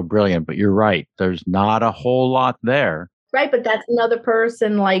just so brilliant. But you're right. There's not a whole lot there. Right. But that's another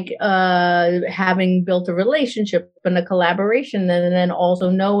person like having built a relationship and a collaboration. And then also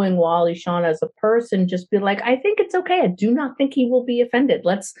knowing Wally Shawn as a person, just be like, I think it's okay. I do not think he will be offended.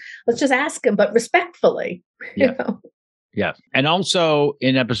 Let's just ask him, but respectfully. Yeah. Yes. And also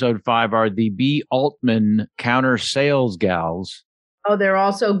in episode 5 are the B. Altman counter sales gals. Oh, they're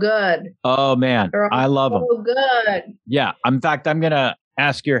all so good. Oh, man. I love them. So good. Yeah. In fact, I'm going to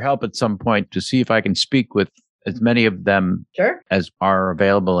ask your help at some point to see if I can speak with as many of them as are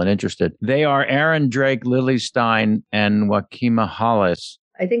available and interested. They are Aaron Drake, Lily Stein, and Wakima Hollis.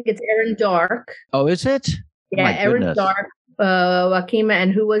 I think it's Aaron Dark. Oh, is it? Yeah, Aaron Dark, Wakima,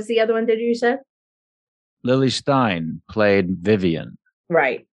 and who was the other one, did you say? Lily Stein played Vivian.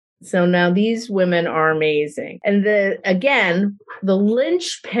 Right. So now these women are amazing. And the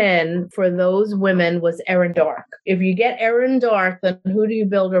linchpin for those women was Aaron Dark. If you get Aaron Dark, then who do you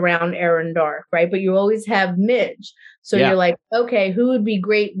build around Aaron Dark, right? But you always have Midge. So you're like, okay, who would be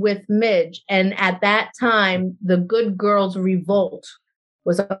great with Midge? And at that time, the Good Girls Revolt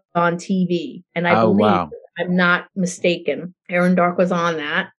was on TV. And I believe, I'm not mistaken, Aaron Dark was on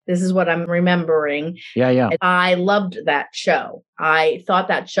that. This is what I'm remembering. Yeah. And I loved that show. I thought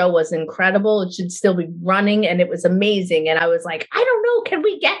that show was incredible. It should still be running, and it was amazing. And I was like, I don't know, can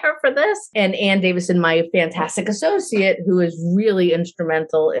we get her for this? And Ann Davison, my fantastic associate, who is really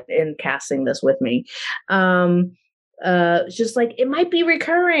instrumental in casting this with me, just like, it might be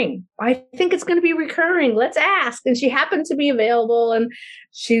recurring. I think it's going to be recurring. Let's ask. And she happened to be available, and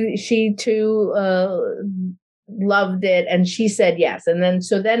she too loved it, and she said yes. And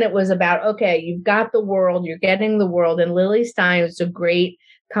then it was about, okay, you've got the world, you're getting the world, and Lily Stein is a great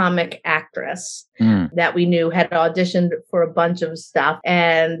comic actress that we knew had auditioned for a bunch of stuff,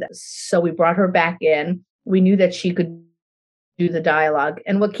 and so we brought her back in. We knew that she could do the dialogue.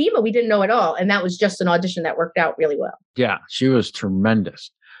 And Wakima, we didn't know at all. And that was just an audition that worked out really well. Yeah, she was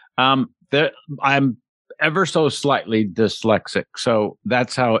tremendous. I'm ever so slightly dyslexic. So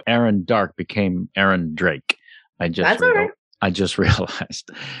that's how Aaron Dark became Aaron Drake. I just realized.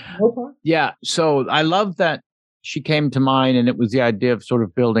 Okay. Yeah. So I love that she came to mind, and it was the idea of sort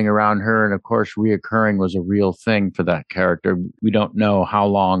of building around her. And of course, reoccurring was a real thing for that character. We don't know how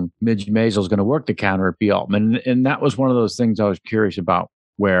long Midge Maisel is going to work the counter at B. Altman. And that was one of those things I was curious about,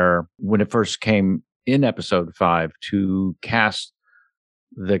 where when it first came in episode 5 to cast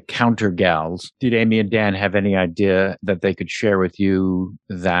the counter gals, did Amy and Dan have any idea that they could share with you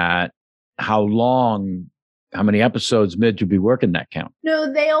that how many episodes Midge would be working that count?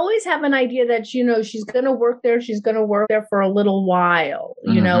 No, they always have an idea that, she's going to work there. She's going to work there for a little while,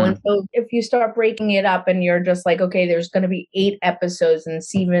 and so if you start breaking it up and you're just like, okay, there's going to be 8 episodes in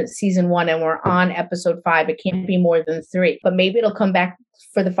season 1 and we're on episode 5. It can't be more than 3, but maybe it'll come back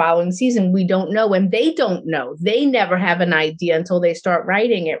for the following season. We don't know. And they don't know. They never have an idea until they start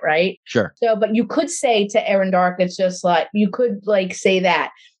writing it. Right. Sure. So, but you could say to Aaron Dark, it's just like, you could like say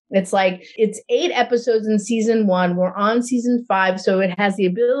that. It's like, it's 8 episodes in season 1. We're on season 5. So it has the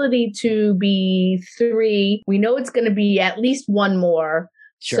ability to be 3. We know it's going to be at least 1 more.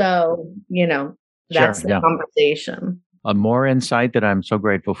 Sure. So, that's the conversation. More insight that I'm so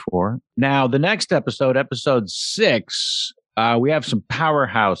grateful for. Now, the next episode 6, we have some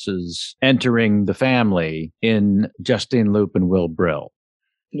powerhouses entering the family in Justine Loop and Will Brill.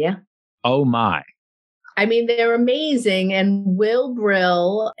 Yeah. Oh, my. I mean, they're amazing. And Will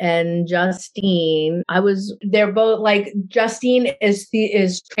Brill and Justine, they're both like, Justine is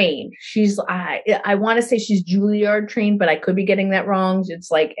trained. She's, I want to say she's Juilliard trained, but I could be getting that wrong.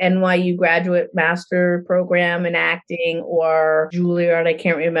 It's like NYU graduate master program in acting, or Juilliard, I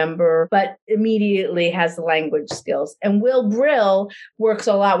can't remember, but immediately has the language skills. And Will Brill works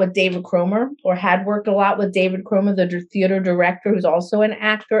a lot with David Cromer, or had worked a lot with David Cromer, the theater director, who's also an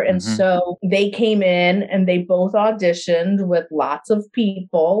actor. And so they came in and they both auditioned with lots of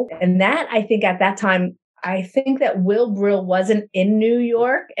people. And that, I think at that time, I think that Will Brill wasn't in New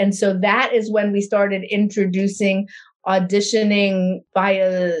York. And so that is when we started introducing auditioning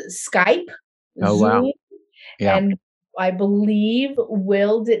via Skype. Oh, Zoom. Wow. Yeah. And I believe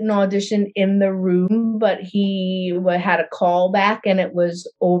Will didn't audition in the room, but he had a callback, and it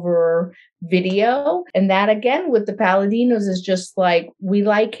was over video. And that, again, with the Palladinos is just like, we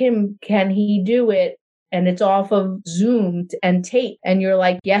like him. Can he do it? And it's off of Zoom and tape. And you're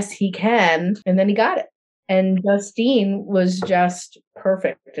like, yes, he can. And then he got it. And Justine was just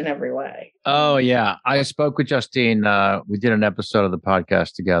perfect in every way. Oh, yeah. I spoke with Justine. We did an episode of the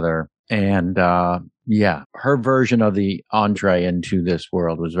podcast together. And her version of the entree into this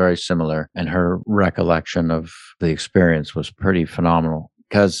world was very similar. And her recollection of the experience was pretty phenomenal,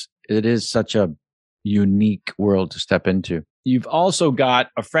 because it is such a unique world to step into. You've also got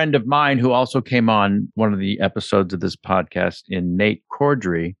a friend of mine who also came on one of the episodes of this podcast, in Nate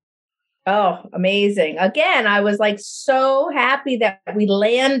Cordry. Oh, amazing. Again, I was like so happy that we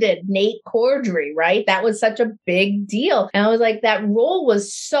landed Nate Cordry, right? That was such a big deal. And I was like, that role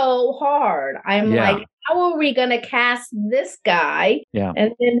was so hard. I'm like, how are we going to cast this guy? Yeah.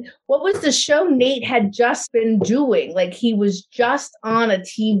 And then what was the show Nate had just been doing? Like he was just on a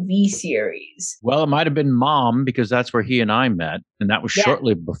TV series. Well, it might have been Mom, because that's where he and I met. And that was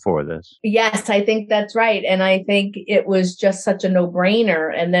shortly before this. Yes, I think that's right. And I think it was just such a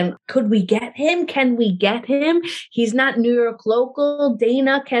no-brainer. And then could we get him? Can we get him? He's not New York local.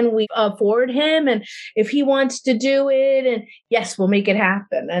 Dana, can we afford him? And if he wants to do it, and yes, we'll make it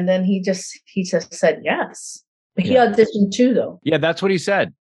happen. And then he just said yes. But he auditioned too, though. Yeah, that's what he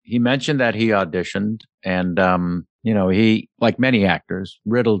said. He mentioned that he auditioned, and he, like many actors,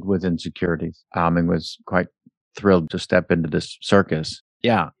 riddled with insecurities, and was quite thrilled to step into this circus.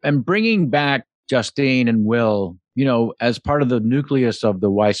 Yeah. And bringing back Justine and Will, as part of the nucleus of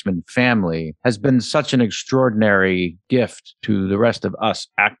the Weissman family, has been such an extraordinary gift to the rest of us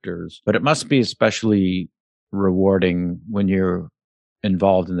actors. But it must be especially rewarding when you're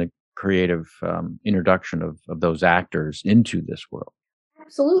involved in the creative introduction of those actors into this world.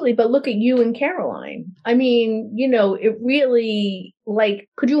 Absolutely. But look at you and Caroline. I mean, it really,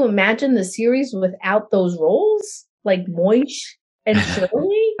 could you imagine the series without those roles? Like Moish and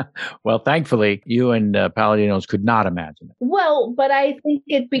Shirley? Well, thankfully, you and Paladinos could not imagine it. Well, but I think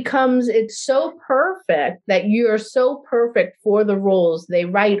it's so perfect that you're so perfect for the roles. They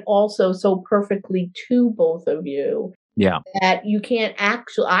write also so perfectly to both of you. Yeah. That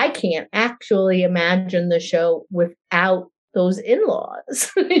I can't actually imagine the show without those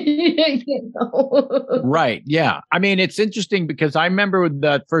in-laws. Right. Yeah. I mean, it's interesting because I remember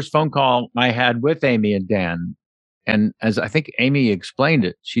that first phone call I had with Amy and Dan. And as I think Amy explained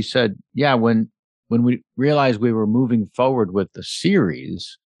it, she said, yeah, when we realized we were moving forward with the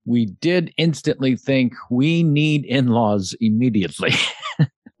series, we did instantly think we need in-laws immediately.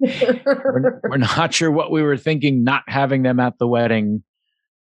 We're not sure what we were thinking, not having them at the wedding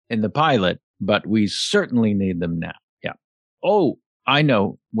in the pilot, but we certainly need them now. Oh, I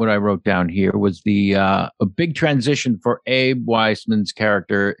know what I wrote down here was a big transition for Abe Weissman's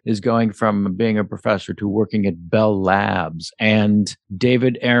character is going from being a professor to working at Bell Labs. And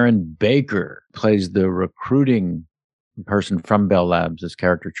David Aaron Baker plays the recruiting person from Bell Labs, his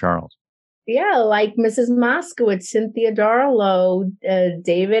character Charles. Yeah, like Mrs. Moskowitz, Cynthia Darlow,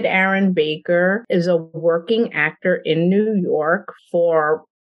 David Aaron Baker is a working actor in New York for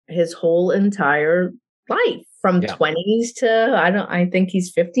his whole entire life. From 20s to, I think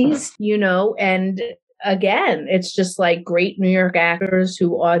he's 50s, and again, it's just like great New York actors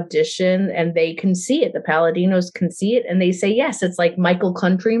who audition and they can see it. The Paladinos can see it and they say, yes. It's like Michael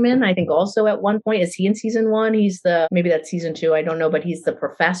Countryman, I think also at one point, is he in season 1? Maybe that's season 2, I don't know, but he's the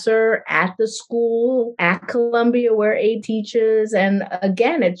professor at the school at Columbia where Abe teaches. And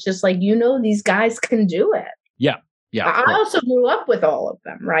again, it's just like, these guys can do it. Yeah. Yeah, I also grew up with all of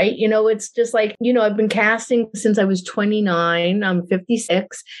them, right? It's just like, I've been casting since I was 29. I'm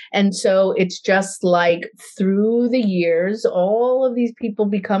 56. And so it's just like through the years, all of these people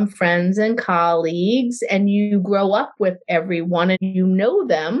become friends and colleagues, and you grow up with everyone and you know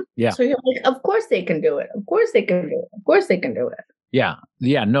them. Yeah. So you're like, of course they can do it. Of course they can do it. Of course they can do it. Yeah.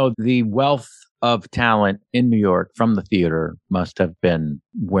 Yeah. No, the wealth of talent in New York from the theater must have been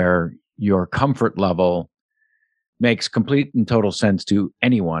where your comfort level makes complete and total sense to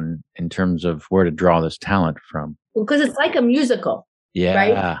anyone in terms of where to draw this talent from. Well, because it's like a musical. Yeah.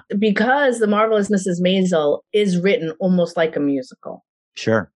 Right? Because The Marvelous Mrs. Maisel is written almost like a musical.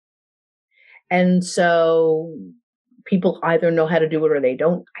 Sure. And so people either know how to do it or they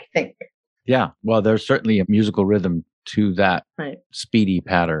don't, I think. Yeah. Well, there's certainly a musical rhythm to that speedy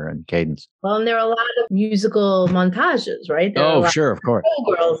patter and cadence. Well, and there are a lot of musical montages, right? Sure, of course.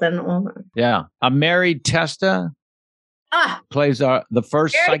 Girls and all that. Yeah. Mary Testa plays the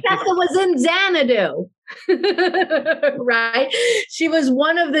first Mary Testa was in Xanadu. Right? She was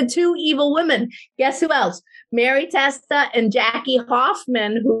one of the 2 evil women. Guess who else? Mary Testa and Jackie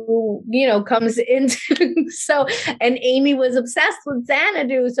Hoffman, who, comes into and Amy was obsessed with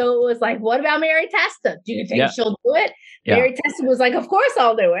Xanadu. So it was like, what about Mary Testa? Do you think she'll do it? Yeah. Mary Testa was like, of course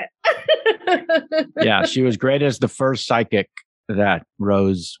I'll do it. Yeah, she was great as the first psychic that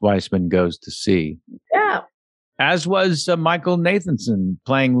Rose Weissman goes to see. Yeah. As was Michael Nathanson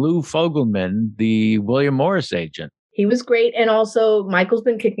playing Lou Fogelman, the William Morris agent. He was great. And also, Michael's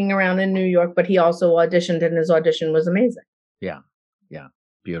been kicking around in New York, but he also auditioned, and his audition was amazing. Yeah. Yeah.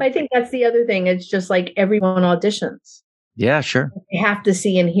 Beautiful. I think that's the other thing. It's just like everyone auditions. Yeah, sure. You have to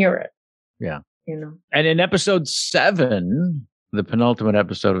see and hear it. Yeah. And in episode 7, the penultimate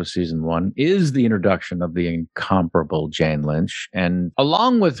episode of season 1, is the introduction of the incomparable Jane Lynch. And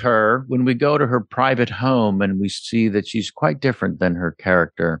along with her, when we go to her private home and we see that she's quite different than her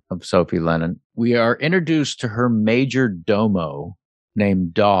character of Sophie Lennon, we are introduced to her major domo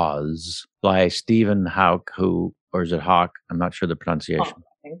named Dawes by Stephen Hawke, or is it Hawke? I'm not sure the pronunciation.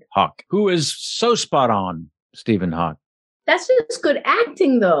 Hawke, who is so spot on, Stephen Hawke. That's just good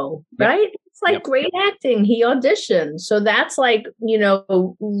acting, though, right? It's like great acting. He auditioned. So that's like,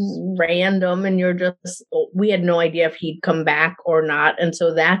 random. And we had no idea if he'd come back or not. And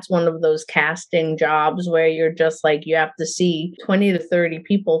so that's one of those casting jobs where you're just like, you have to see 20 to 30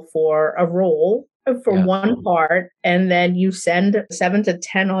 people for a role. For one part, and then you send 7 to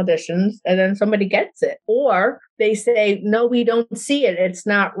 10 auditions, and then somebody gets it. Or they say, no, we don't see it. It's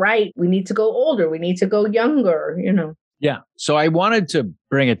not right. We need to go older. We need to go younger, Yeah. So I wanted to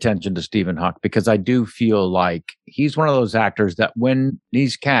bring attention to Stephen Hawke because I do feel like he's one of those actors that when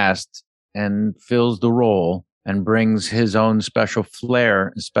he's cast and fills the role and brings his own special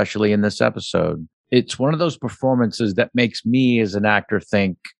flair, especially in this episode, it's one of those performances that makes me as an actor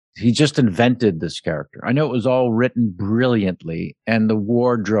think, he just invented this character. I know it was all written brilliantly and the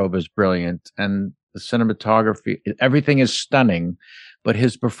wardrobe is brilliant and the cinematography, everything is stunning, but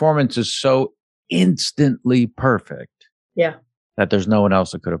his performance is so instantly perfect. Yeah. That there's no one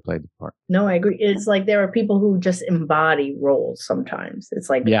else that could have played the part. No, I agree. It's like there are people who just embody roles sometimes. It's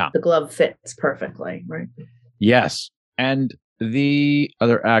like the glove fits perfectly, right? Yes. And the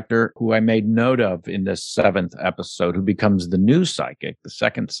other actor who I made note of in this 7th episode, who becomes the new psychic, the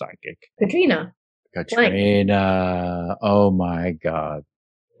second psychic. Katrina. Oh my God.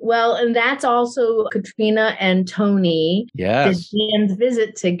 Well, and that's also Katrina and Tony. Yes. Did Dan's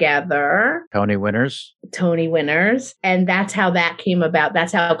visit together. Tony winners. And that's how that came about.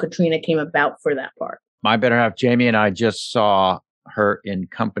 That's how Katrina came about for that part. My better half, Jamie, and I just saw her in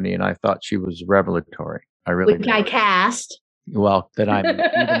Company, and I thought she was revelatory. I really did. Which I cast. Well, then I'm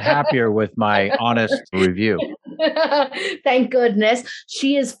even happier with my honest review. Thank goodness.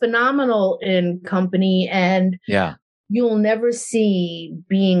 She is phenomenal in Company, and you'll never see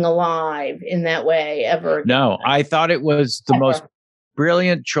Being Alive in that way ever. No, I thought it was the most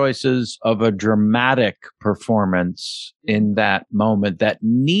brilliant choices of a dramatic performance in that moment that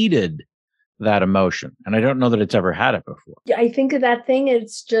needed that emotion. And I don't know that it's ever had it before. I think of that thing,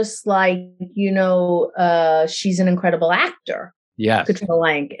 it's just like, she's an incredible actor. Yes. Katrina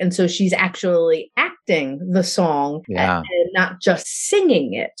Lenk. And so she's actually acting the song and not just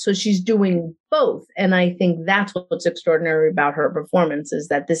singing it. So she's doing both. And I think that's what's extraordinary about her performance is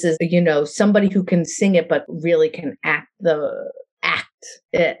that this is, somebody who can sing it, but really can act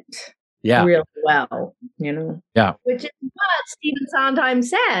it. Yeah. Really well, Yeah. Which is what Stephen Sondheim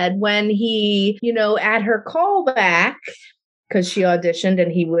said when he, at her callback, because she auditioned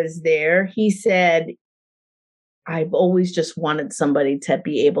and he was there, he said, I've always just wanted somebody to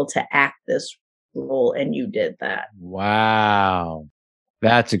be able to act this role, and you did that. Wow.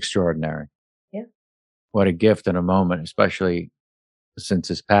 That's extraordinary. Yeah. What a gift and a moment, especially since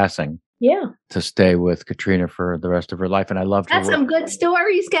his passing. Yeah. To stay with Katrina for the rest of her life. And I loved her That's some good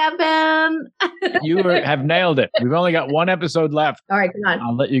stories, Kevin. You have nailed it. We've only got one episode left. All right, come on.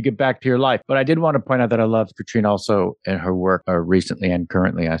 I'll let you get back to your life. But I did want to point out that I loved Katrina also in her work recently and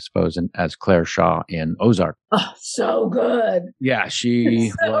currently, I suppose, as Claire Shaw in Ozark. Oh, so good. Yeah,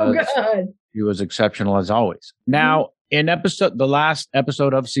 she was exceptional as always. Now, in the last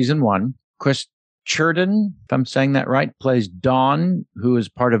episode of season 1, Chris Churden, if I'm saying that right, plays Dawn, who is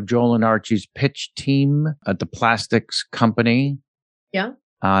part of Joel and Archie's pitch team at the plastics company. Yeah.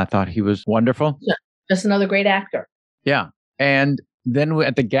 I thought he was wonderful. Yeah. Just another great actor. Yeah. And then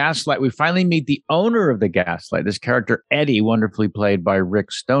at the Gaslight, we finally meet the owner of the Gaslight, this character, Eddie, wonderfully played by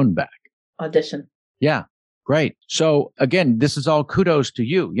Rick Stoneback. Audition. Yeah. Great. So again, this is all kudos to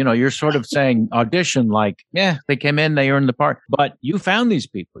you. You're sort of saying audition like, they came in, they earned the part, but you found these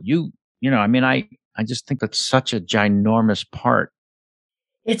people. I just think that's such a ginormous part.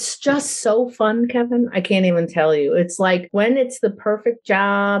 It's just so fun, Kevin. I can't even tell you. It's like when it's the perfect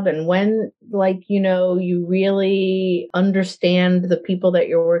job and when you really understand the people that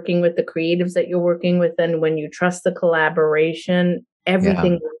you're working with, the creatives that you're working with, and when you trust the collaboration,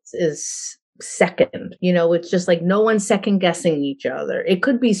 everything is second. It's just like no one's second guessing each other. It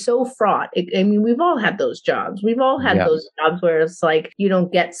could be so fraught. We've all had those jobs. We've all had those jobs where it's like you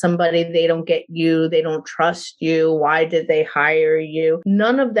don't get somebody, they don't get you, they don't trust you. Why did they hire you?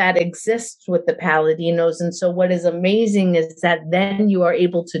 None of that exists with the Palladinos. And so what is amazing is that then you are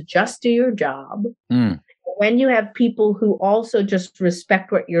able to just do your job. when you have people who also just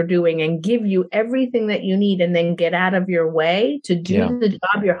respect what you're doing and give you everything that you need and then get out of your way to do the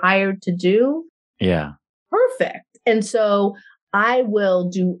job you're hired to do. Yeah. Perfect. And so I will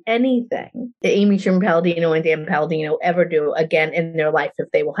do anything that Amy Sherman Palladino and Dan Palladino ever do again in their life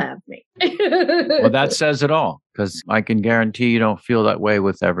if they will have me. Well, that says it all, because I can guarantee you don't feel that way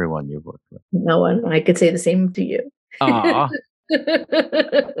with everyone you've worked with. No one. I could say the same to you. Ah.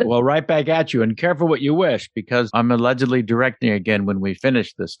 Well, right back at you, and careful what you wish, because I'm allegedly directing again when we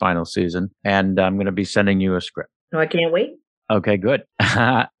finish this final season, and I'm going to be sending you a script. No, I can't wait. Okay, good.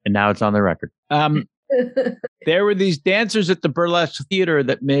 And now it's on the record. There were these dancers at the burlesque theater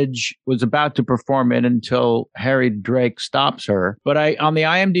that Midge was about to perform in until Harry Drake stops her. But on the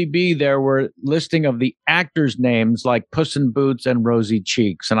IMDb, there were listing of the actors' names like Puss in Boots and Rosy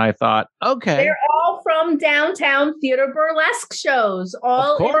Cheeks. And I thought, okay. They're all from downtown theater burlesque shows,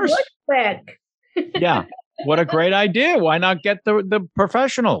 all in Woodwick. Yeah. What a great idea. Why not get the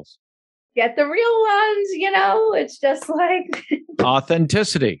professionals? Get the real ones, it's just like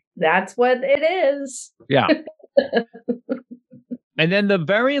authenticity. That's what it is. Yeah. And then the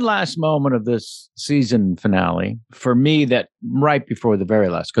very last moment of this season finale, for me, that right before the very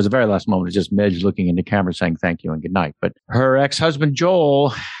last, because the very last moment is just Midge looking into camera saying thank you and good night. But her ex-husband,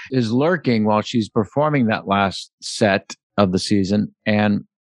 Joel, is lurking while she's performing that last set of the season. And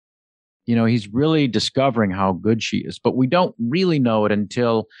he's really discovering how good she is, but we don't really know it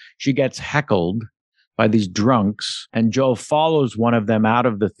until she gets heckled by these drunks, and Joel follows one of them out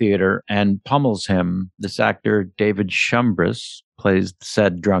of the theater and pummels him. This actor, David Shumbris, plays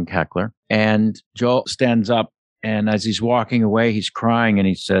said drunk heckler, and Joel stands up, and as he's walking away, he's crying, and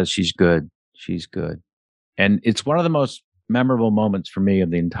he says, "She's good. She's good." And it's one of the most memorable moments for me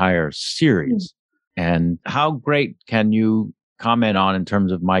of the entire series. And how great can you comment on in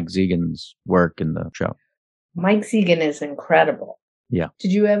terms of Mike Zegan's work in the show? Mike Zegan is incredible. Yeah.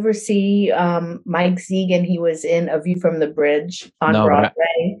 Did you ever see Mike Zegan? He was in A View from the Bridge on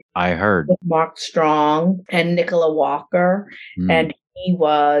Broadway. I heard. With Mark Strong and Nicola Walker. And he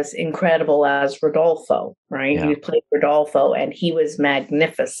was incredible as Rodolfo, right? Yeah. He played Rodolfo, and he was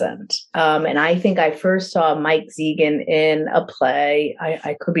magnificent. And I think I first saw Mike Zegan in a play.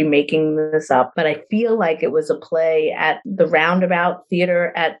 I could be making this up, but I feel like it was a play at the Roundabout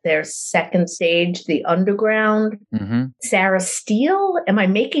Theater at their second stage, The Underground. Mm-hmm. Sarah Steele? Am I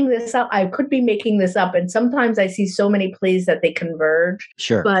making this up? I could be making this up. And sometimes I see so many plays that they converge.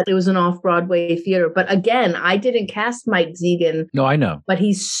 Sure. But it was an off-Broadway theater. But again, I didn't cast Mike Zegan. No, I know. But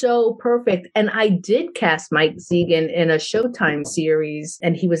he's so perfect. And I did cast Mike Zegan in a Showtime series,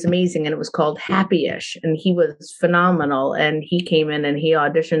 and he was amazing. And it was called Happy-ish. And he was phenomenal. And he came in and he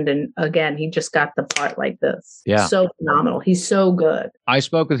auditioned. And again, he just got the part like this. Yeah. So phenomenal. He's so good. I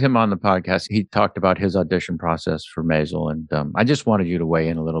spoke with him on the podcast. He talked about his audition process for Maisel. And I just wanted you to weigh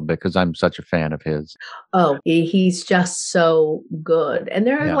in a little bit because I'm such a fan of his. Oh, he's just so good. And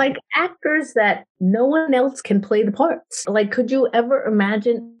there are like actors that no one else can play the parts. Like, could you ever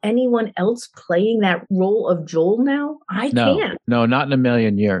imagine anyone else playing that role of Joel now? I can't. No, not in a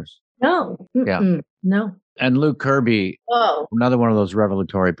million years. No. Yeah. No. And Luke Kirby, another one of those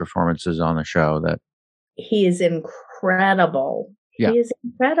revelatory performances on the show that he is incredible. Yeah. He is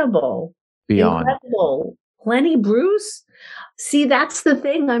incredible. Beyond. Incredible. Lenny Bruce? See, that's the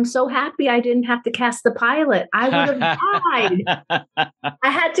thing. I'm so happy I didn't have to cast the pilot. I would have died.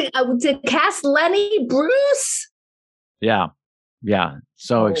 I had to cast Lenny Bruce. Yeah. Yeah.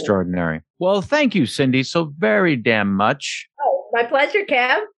 So extraordinary. Well, thank you, Cindy, so very damn much. Oh, my pleasure,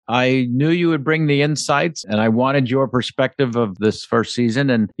 Kev. I knew you would bring the insights, and I wanted your perspective of this first season.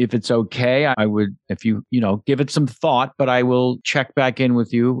 And if it's okay, I would, if you give it some thought, but I will check back in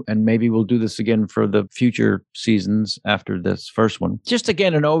with you, and maybe we'll do this again for the future seasons after this first one. Just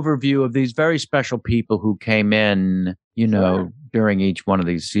again, an overview of these very special people who came in, during each one of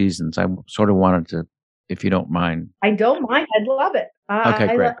these seasons. I sort of wanted to, if you don't mind. I don't mind. I'd love it.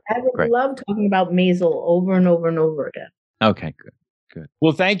 Okay, great. I would love talking about Maisel over and over and over again. Okay, good. Good.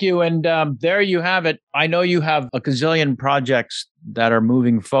 Well, thank you. And there you have it. I know you have a gazillion projects that are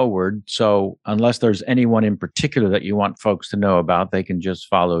moving forward. So unless there's anyone in particular that you want folks to know about, they can just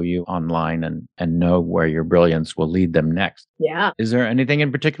follow you online and know where your brilliance will lead them next. Yeah. Is there anything in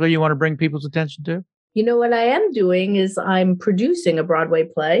particular you want to bring people's attention to? You know what I am doing is I'm producing a Broadway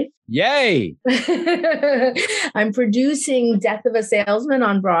play. Yay! I'm producing Death of a Salesman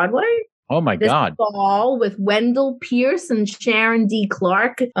on Broadway. Oh, my God. This fall with Wendell Pierce and Sharon D.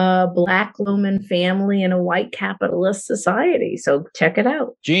 Clark, a Black Loman family in a white capitalist society. So check it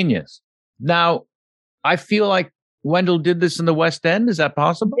out. Genius. Now, I feel like Wendell did this in the West End. Is that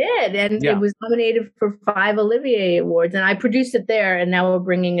possible? Did, and it was nominated for 5 Olivier Awards, and I produced it there, and now we're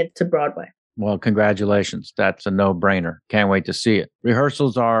bringing it to Broadway. Well, congratulations. That's a no-brainer. Can't wait to see it.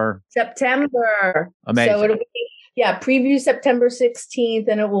 Rehearsals are September. Amazing. So it'll be, preview September 16th,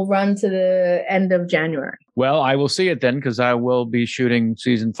 and it will run to the end of January. Well, I will see it then, because I will be shooting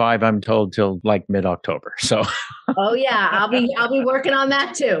season 5, I'm told, till like mid-October. So. Oh yeah, I'll be working on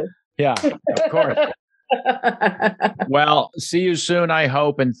that too. Yeah, of course. Well, see you soon, I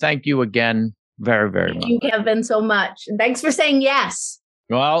hope, and thank you again very, very much. Thank you, Kevin, so much. And thanks for saying yes.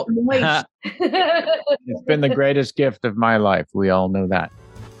 Well, it's been the greatest gift of my life. We all know that.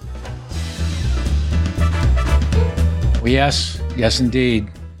 Well, yes, indeed.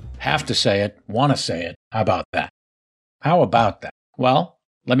 Have to say it, want to say it. How about that? How about that? Well,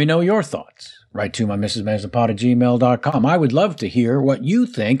 let me know your thoughts. Write to my mrsmaisonpod@gmail.com. I would love to hear what you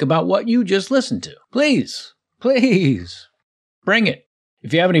think about what you just listened to. Please, bring it.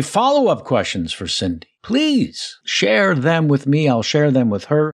 If you have any follow-up questions for Cindy, please share them with me. I'll share them with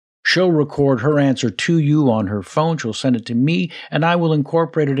her. She'll record her answer to you on her phone. She'll send it to me, and I will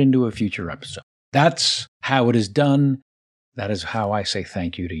incorporate it into a future episode. That's how it is done. That is how I say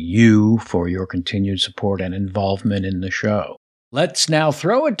thank you to you for your continued support and involvement in the show. Let's now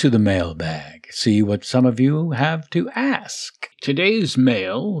throw it to the mailbag, see what some of you have to ask. Today's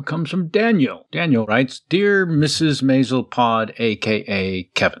mail comes from Daniel. Daniel writes, Dear Mrs. Maisel Pod, a.k.a.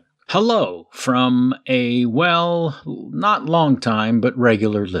 Kevin. Hello from a, not long time, but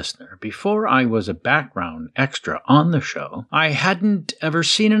regular listener. Before I was a background extra on the show, I hadn't ever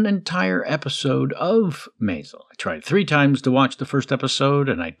seen an entire episode of Maisel. I tried 3 times to watch the first episode,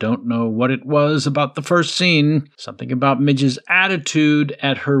 and I don't know what it was about the first scene. Something about Midge's attitude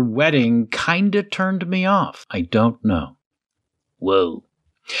at her wedding kinda turned me off. I don't know. Whoa.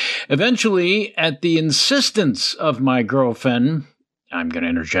 Eventually, at the insistence of my girlfriend, I'm going to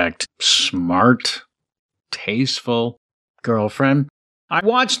interject, smart, tasteful girlfriend, I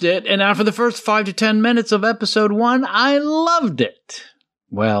watched it, and after the first 5 to 10 minutes of episode 1, I loved it.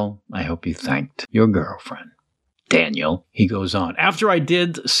 Well, I hope you thanked your girlfriend. Daniel, he goes on. After I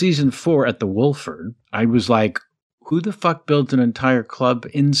did season 4 at the Wolford, I was like, who the fuck built an entire club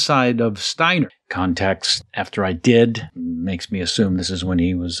inside of Steiner? Context, after I did, makes me assume this is when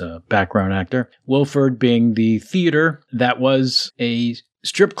he was a background actor. Wolford being the theater that was a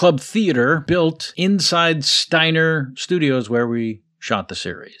strip club theater built inside Steiner Studios where we shot the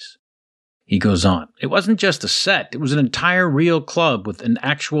series. He goes on. It wasn't just a set. It was an entire real club with an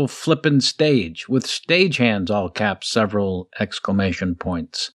actual flippin' stage, with stagehands, all caps, several exclamation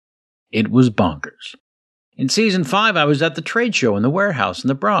points. It was bonkers. In season 5, I was at the trade show in the warehouse in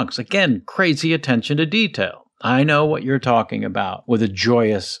the Bronx. Again, crazy attention to detail. I know what you're talking about with a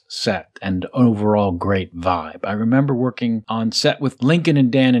joyous set and overall great vibe. I remember working on set with Lincoln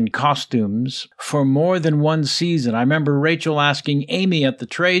and Dan in costumes for more than one season. I remember Rachel asking Amy at the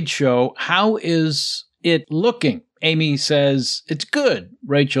trade show, how is it looking? Amy says, it's good.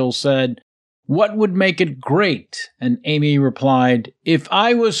 Rachel said, what would make it great? And Amy replied, if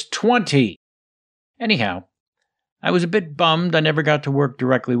I was 20. Anyhow, I was a bit bummed I never got to work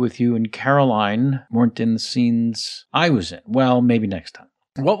directly with you and Caroline weren't in the scenes I was in. Well, maybe next time.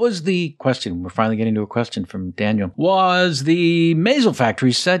 What was the question? We're finally getting to a question from Daniel. Was the Maisel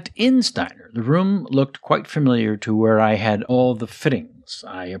factory set in Steiner? The room looked quite familiar to where I had all the fittings.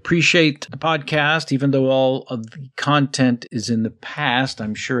 I appreciate the podcast, even though all of the content is in the past.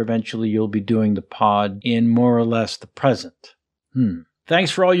 I'm sure eventually you'll be doing the pod in more or less the present.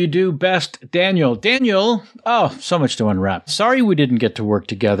 Thanks for all you do. Best, Daniel. Daniel, oh, so much to unwrap. Sorry we didn't get to work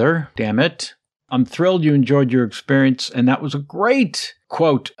together. Damn it. I'm thrilled you enjoyed your experience, and that was a great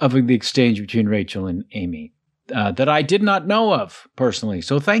quote of the exchange between Rachel and Amy that I did not know of personally.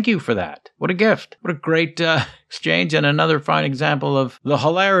 So thank you for that. What a gift. What a great exchange, and another fine example of the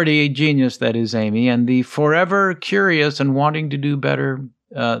hilarity genius that is Amy and the forever curious and wanting to do better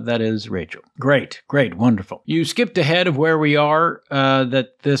that is Rachel. Great, wonderful. You skipped ahead of where we are,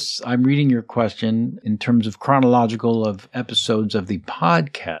 I'm reading your question in terms of chronological of episodes of the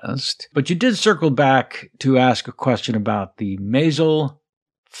podcast, but you did circle back to ask a question about the Maisel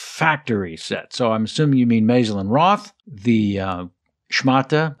factory set. So I'm assuming you mean Maisel and Roth, the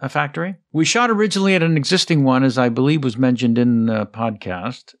Schmata factory. We shot originally at an existing one, as I believe was mentioned in the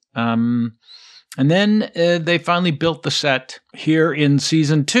podcast. And then they finally built the set here in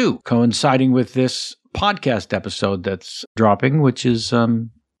season 2, coinciding with this podcast episode that's dropping, which is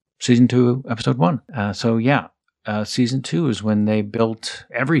season 2, episode 1. Season 2 is when they built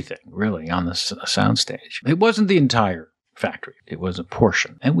everything, really, on the soundstage. It wasn't the entire factory. It was a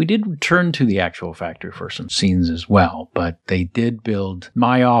portion. And we did return to the actual factory for some scenes as well, but they did build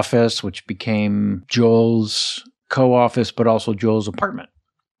my office, which became Joel's co-office, but also Joel's apartment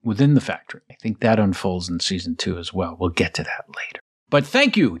within the factory. I think that unfolds in season 2 as well. We'll get to that later. But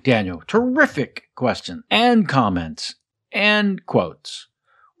thank you, Daniel. Terrific question and comments and quotes.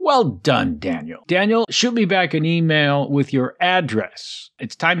 Well done, Daniel. Daniel, shoot me back an email with your address.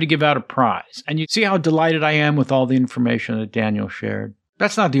 It's time to give out a prize. And you see how delighted I am with all the information that Daniel shared?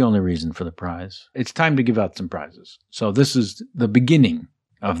 That's not the only reason for the prize. It's time to give out some prizes. So this is the beginning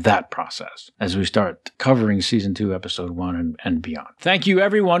of that process as we start covering season 2, episode 1 and beyond. Thank you,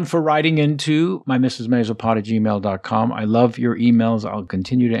 everyone, for writing into mymrsmazelpod@gmail.com. I love your emails. I'll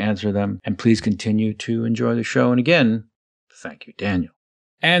continue to answer them. And please continue to enjoy the show. And again, thank you, Daniel.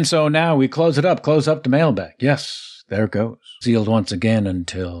 And so now we close it up. Close up the mailbag. Yes, there it goes. Sealed once again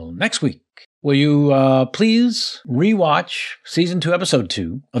until next week. Will you please rewatch season 2, episode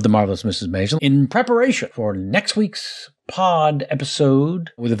 2 of The Marvelous Mrs. Maisel in preparation for next week's pod episode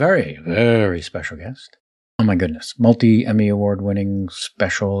with a very, very special guest. Oh my goodness. Multi-Emmy Award winning,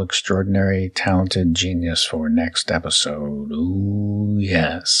 special, extraordinary, talented genius for next episode. Ooh,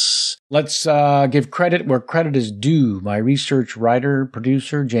 yes. Let's give credit where credit is due. My research writer,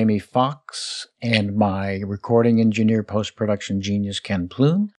 producer, Jamie Foxx, and my recording engineer, post-production genius, Ken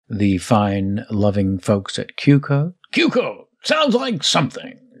Plume. The fine, loving folks at Q-Code. Q-Code! Sounds like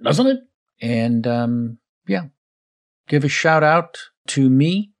something, doesn't it? And, yeah. Give a shout out to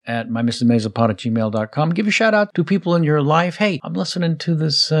me at mymrsmazelpod@gmail.com. Give a shout out to people in your life. Hey, I'm listening to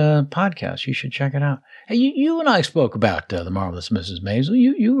this podcast. You should check it out. Hey, you and I spoke about The Marvelous Mrs. Maisel.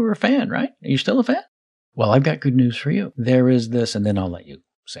 You were a fan, right? Are you still a fan? Well, I've got good news for you. There is this, and then I'll let you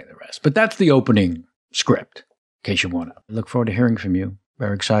say the rest. But that's the opening script, in case you want to. I look forward to hearing from you.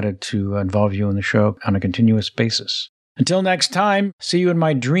 Very excited to involve you in the show on a continuous basis. Until next time, see you in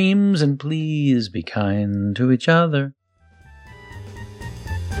my dreams, and please be kind to each other.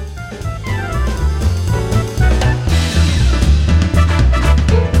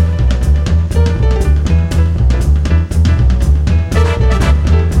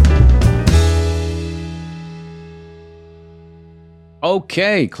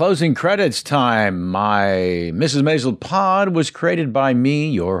 Okay, closing credits time. My Mrs. Maisel pod was created by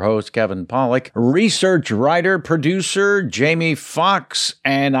me, your host, Kevin Pollak, research writer, producer, Jamie Foxx,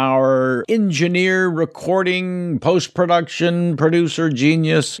 and our engineer, recording, post-production, producer,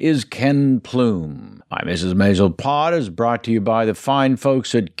 genius is Ken Plume. My Mrs. Maisel pod is brought to you by the fine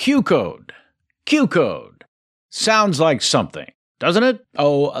folks at Q-Code. Q-Code. Sounds like something, doesn't it?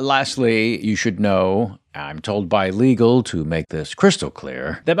 Oh, lastly, you should know, I'm told by legal to make this crystal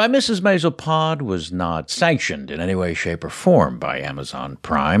clear, that my Mrs. Maisel pod was not sanctioned in any way, shape, or form by Amazon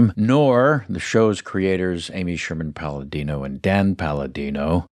Prime, nor the show's creators Amy Sherman Palladino and Dan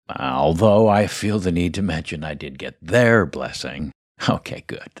Palladino, although I feel the need to mention I did get their blessing. Okay,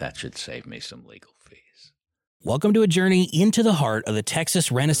 good. That should save me some legal fees. Welcome to a journey into the heart of the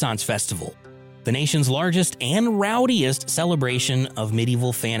Texas Renaissance Festival, the nation's largest and rowdiest celebration of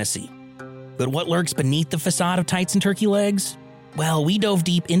medieval fantasy. But what lurks beneath the facade of tights and turkey legs? Well, we dove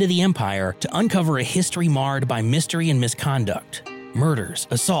deep into the empire to uncover a history marred by mystery and misconduct, murders,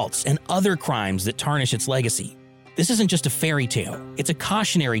 assaults, and other crimes that tarnish its legacy. This isn't just a fairy tale, it's a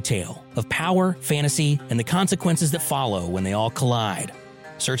cautionary tale of power, fantasy, and the consequences that follow when they all collide.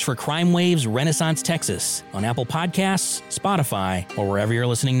 Search for Crime Waves Renaissance Texas on Apple Podcasts, Spotify, or wherever you're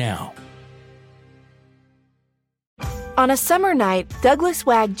listening now. On a summer night, Douglas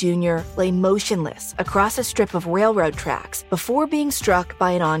Wag Jr. lay motionless across a strip of railroad tracks before being struck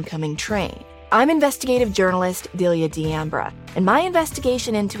by an oncoming train. I'm investigative journalist Delia D'Ambra, and my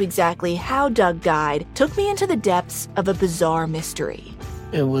investigation into exactly how Doug died took me into the depths of a bizarre mystery.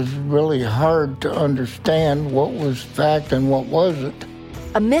 It was really hard to understand what was fact and what wasn't.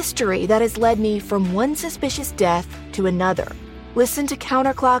 A mystery that has led me from one suspicious death to another. Listen to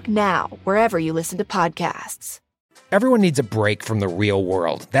Counterclock now, wherever you listen to podcasts. Everyone needs a break from the real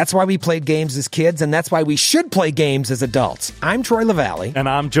world. That's why we played games as kids, and that's why we should play games as adults. I'm Troy LaValle. And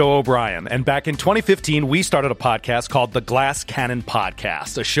I'm Joe O'Brien. And back in 2015, we started a podcast called The Glass Cannon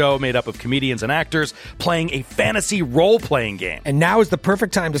Podcast, a show made up of comedians and actors playing a fantasy role-playing game. And now is the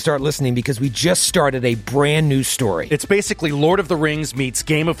perfect time to start listening because we just started a brand new story. It's basically Lord of the Rings meets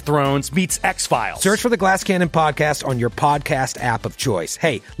Game of Thrones meets X-Files. Search for The Glass Cannon Podcast on your podcast app of choice.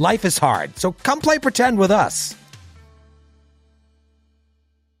 Hey, life is hard, so come play pretend with us.